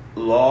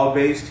 law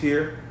based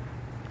here,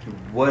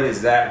 what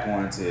is that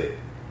going to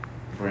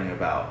bring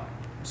about?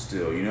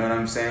 Still, you know what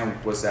I'm saying?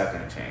 What's that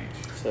going to change?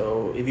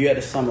 So, if you had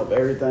to sum up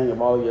everything of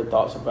all of your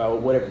thoughts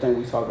about what everything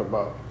we talked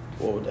about,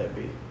 what would that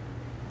be?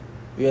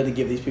 If you had to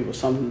give these people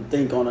something to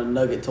think on, a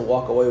nugget to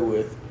walk away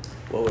with,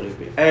 what would it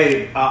be?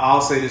 Hey,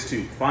 I'll say this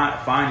too.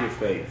 Find your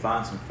faith.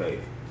 Find some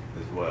faith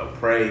as well.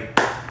 Pray.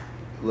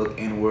 look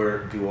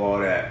inward, do all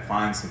that,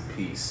 find some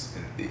peace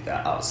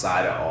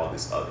outside of all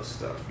this other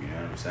stuff. You know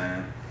what I'm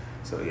saying?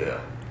 So yeah.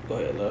 Go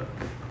ahead, love.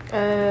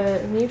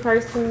 Me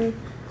personally,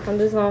 I'm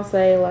just gonna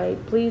say,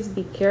 like, please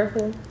be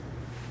careful.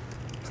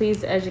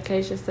 Please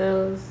educate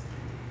yourselves.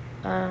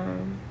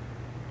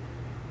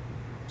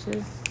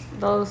 Just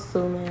those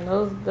two, man.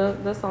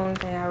 That's the only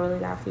thing I really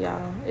got for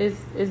y'all.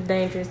 It's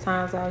dangerous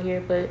times out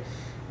here, but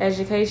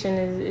education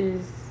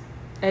is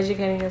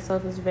educating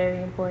yourself is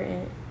very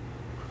important.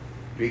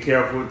 Be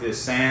careful with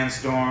this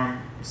sandstorm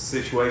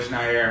situation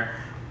out here.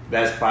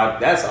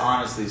 That's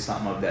honestly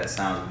something that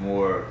sounds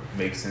more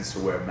makes sense to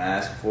wear a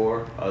mask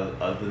for,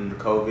 other than the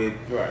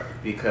COVID, Right?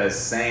 Because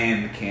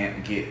sand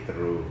can't get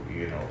through,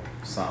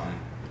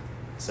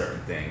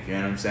 certain things. You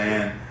know what I'm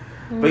saying?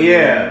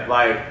 Mm-hmm.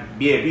 But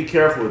be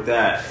careful with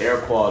that. Air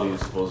quality is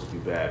supposed to be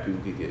bad.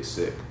 People could get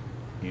sick,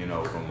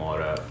 from all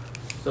that.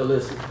 So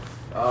listen,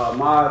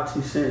 my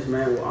 2 cents,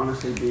 man, will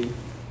honestly be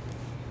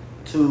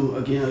to,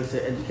 again, like I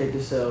said, educate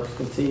yourselves,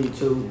 continue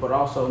to, but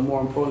also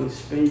more importantly,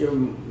 spend your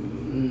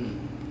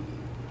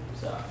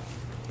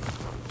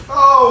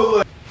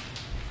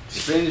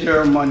spend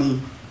your money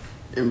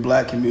in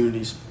black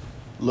communities.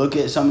 Look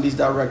at some of these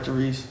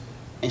directories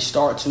and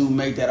start to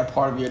make that a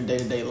part of your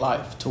day-to-day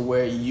life, to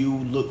where you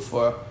look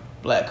for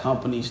black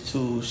companies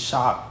to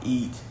shop,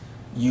 eat,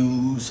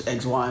 use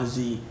X, Y, and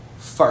Z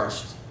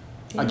first.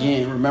 Yeah.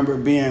 Again, remember,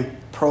 being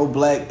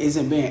pro-black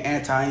isn't being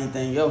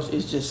anti-anything else.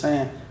 It's just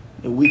saying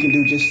that we can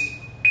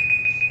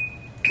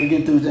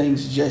do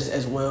things just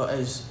as well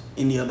as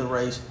any other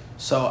race.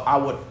 So I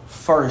would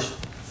first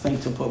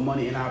think to put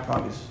money in our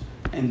pockets,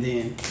 and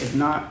then if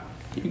not,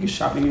 you can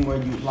shop anywhere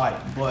you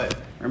like. But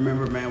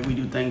remember, man, we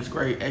do things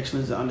great.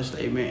 Excellence is an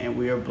understatement, and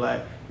we are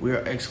black. We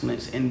are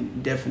excellence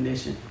in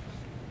definition.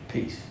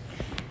 Peace.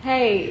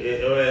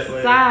 Hey,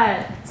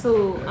 side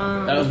too.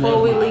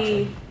 Before we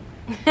leave.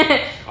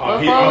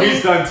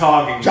 He's done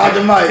talking. Drop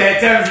the mic.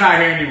 Tev's not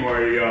here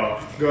anymore,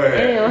 y'all. Go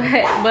ahead.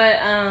 Anyway,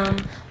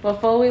 but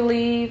before we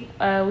leave,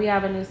 we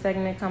have a new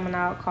segment coming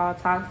out called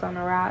Talks on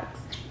the Rocks.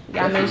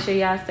 Y'all make sure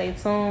y'all stay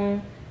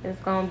tuned. It's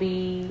going to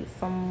be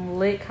some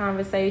lit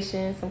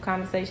conversations, some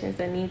conversations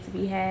that need to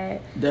be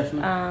had.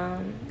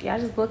 Definitely. Y'all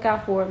just look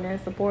out for it,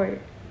 man. Support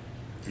it.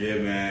 Yeah,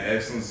 man.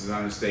 Excellence is an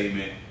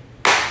understatement.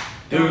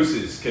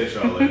 Deuces. Catch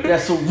y'all later.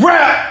 That's a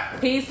wrap.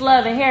 Peace,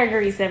 love, and hair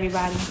grease,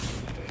 everybody.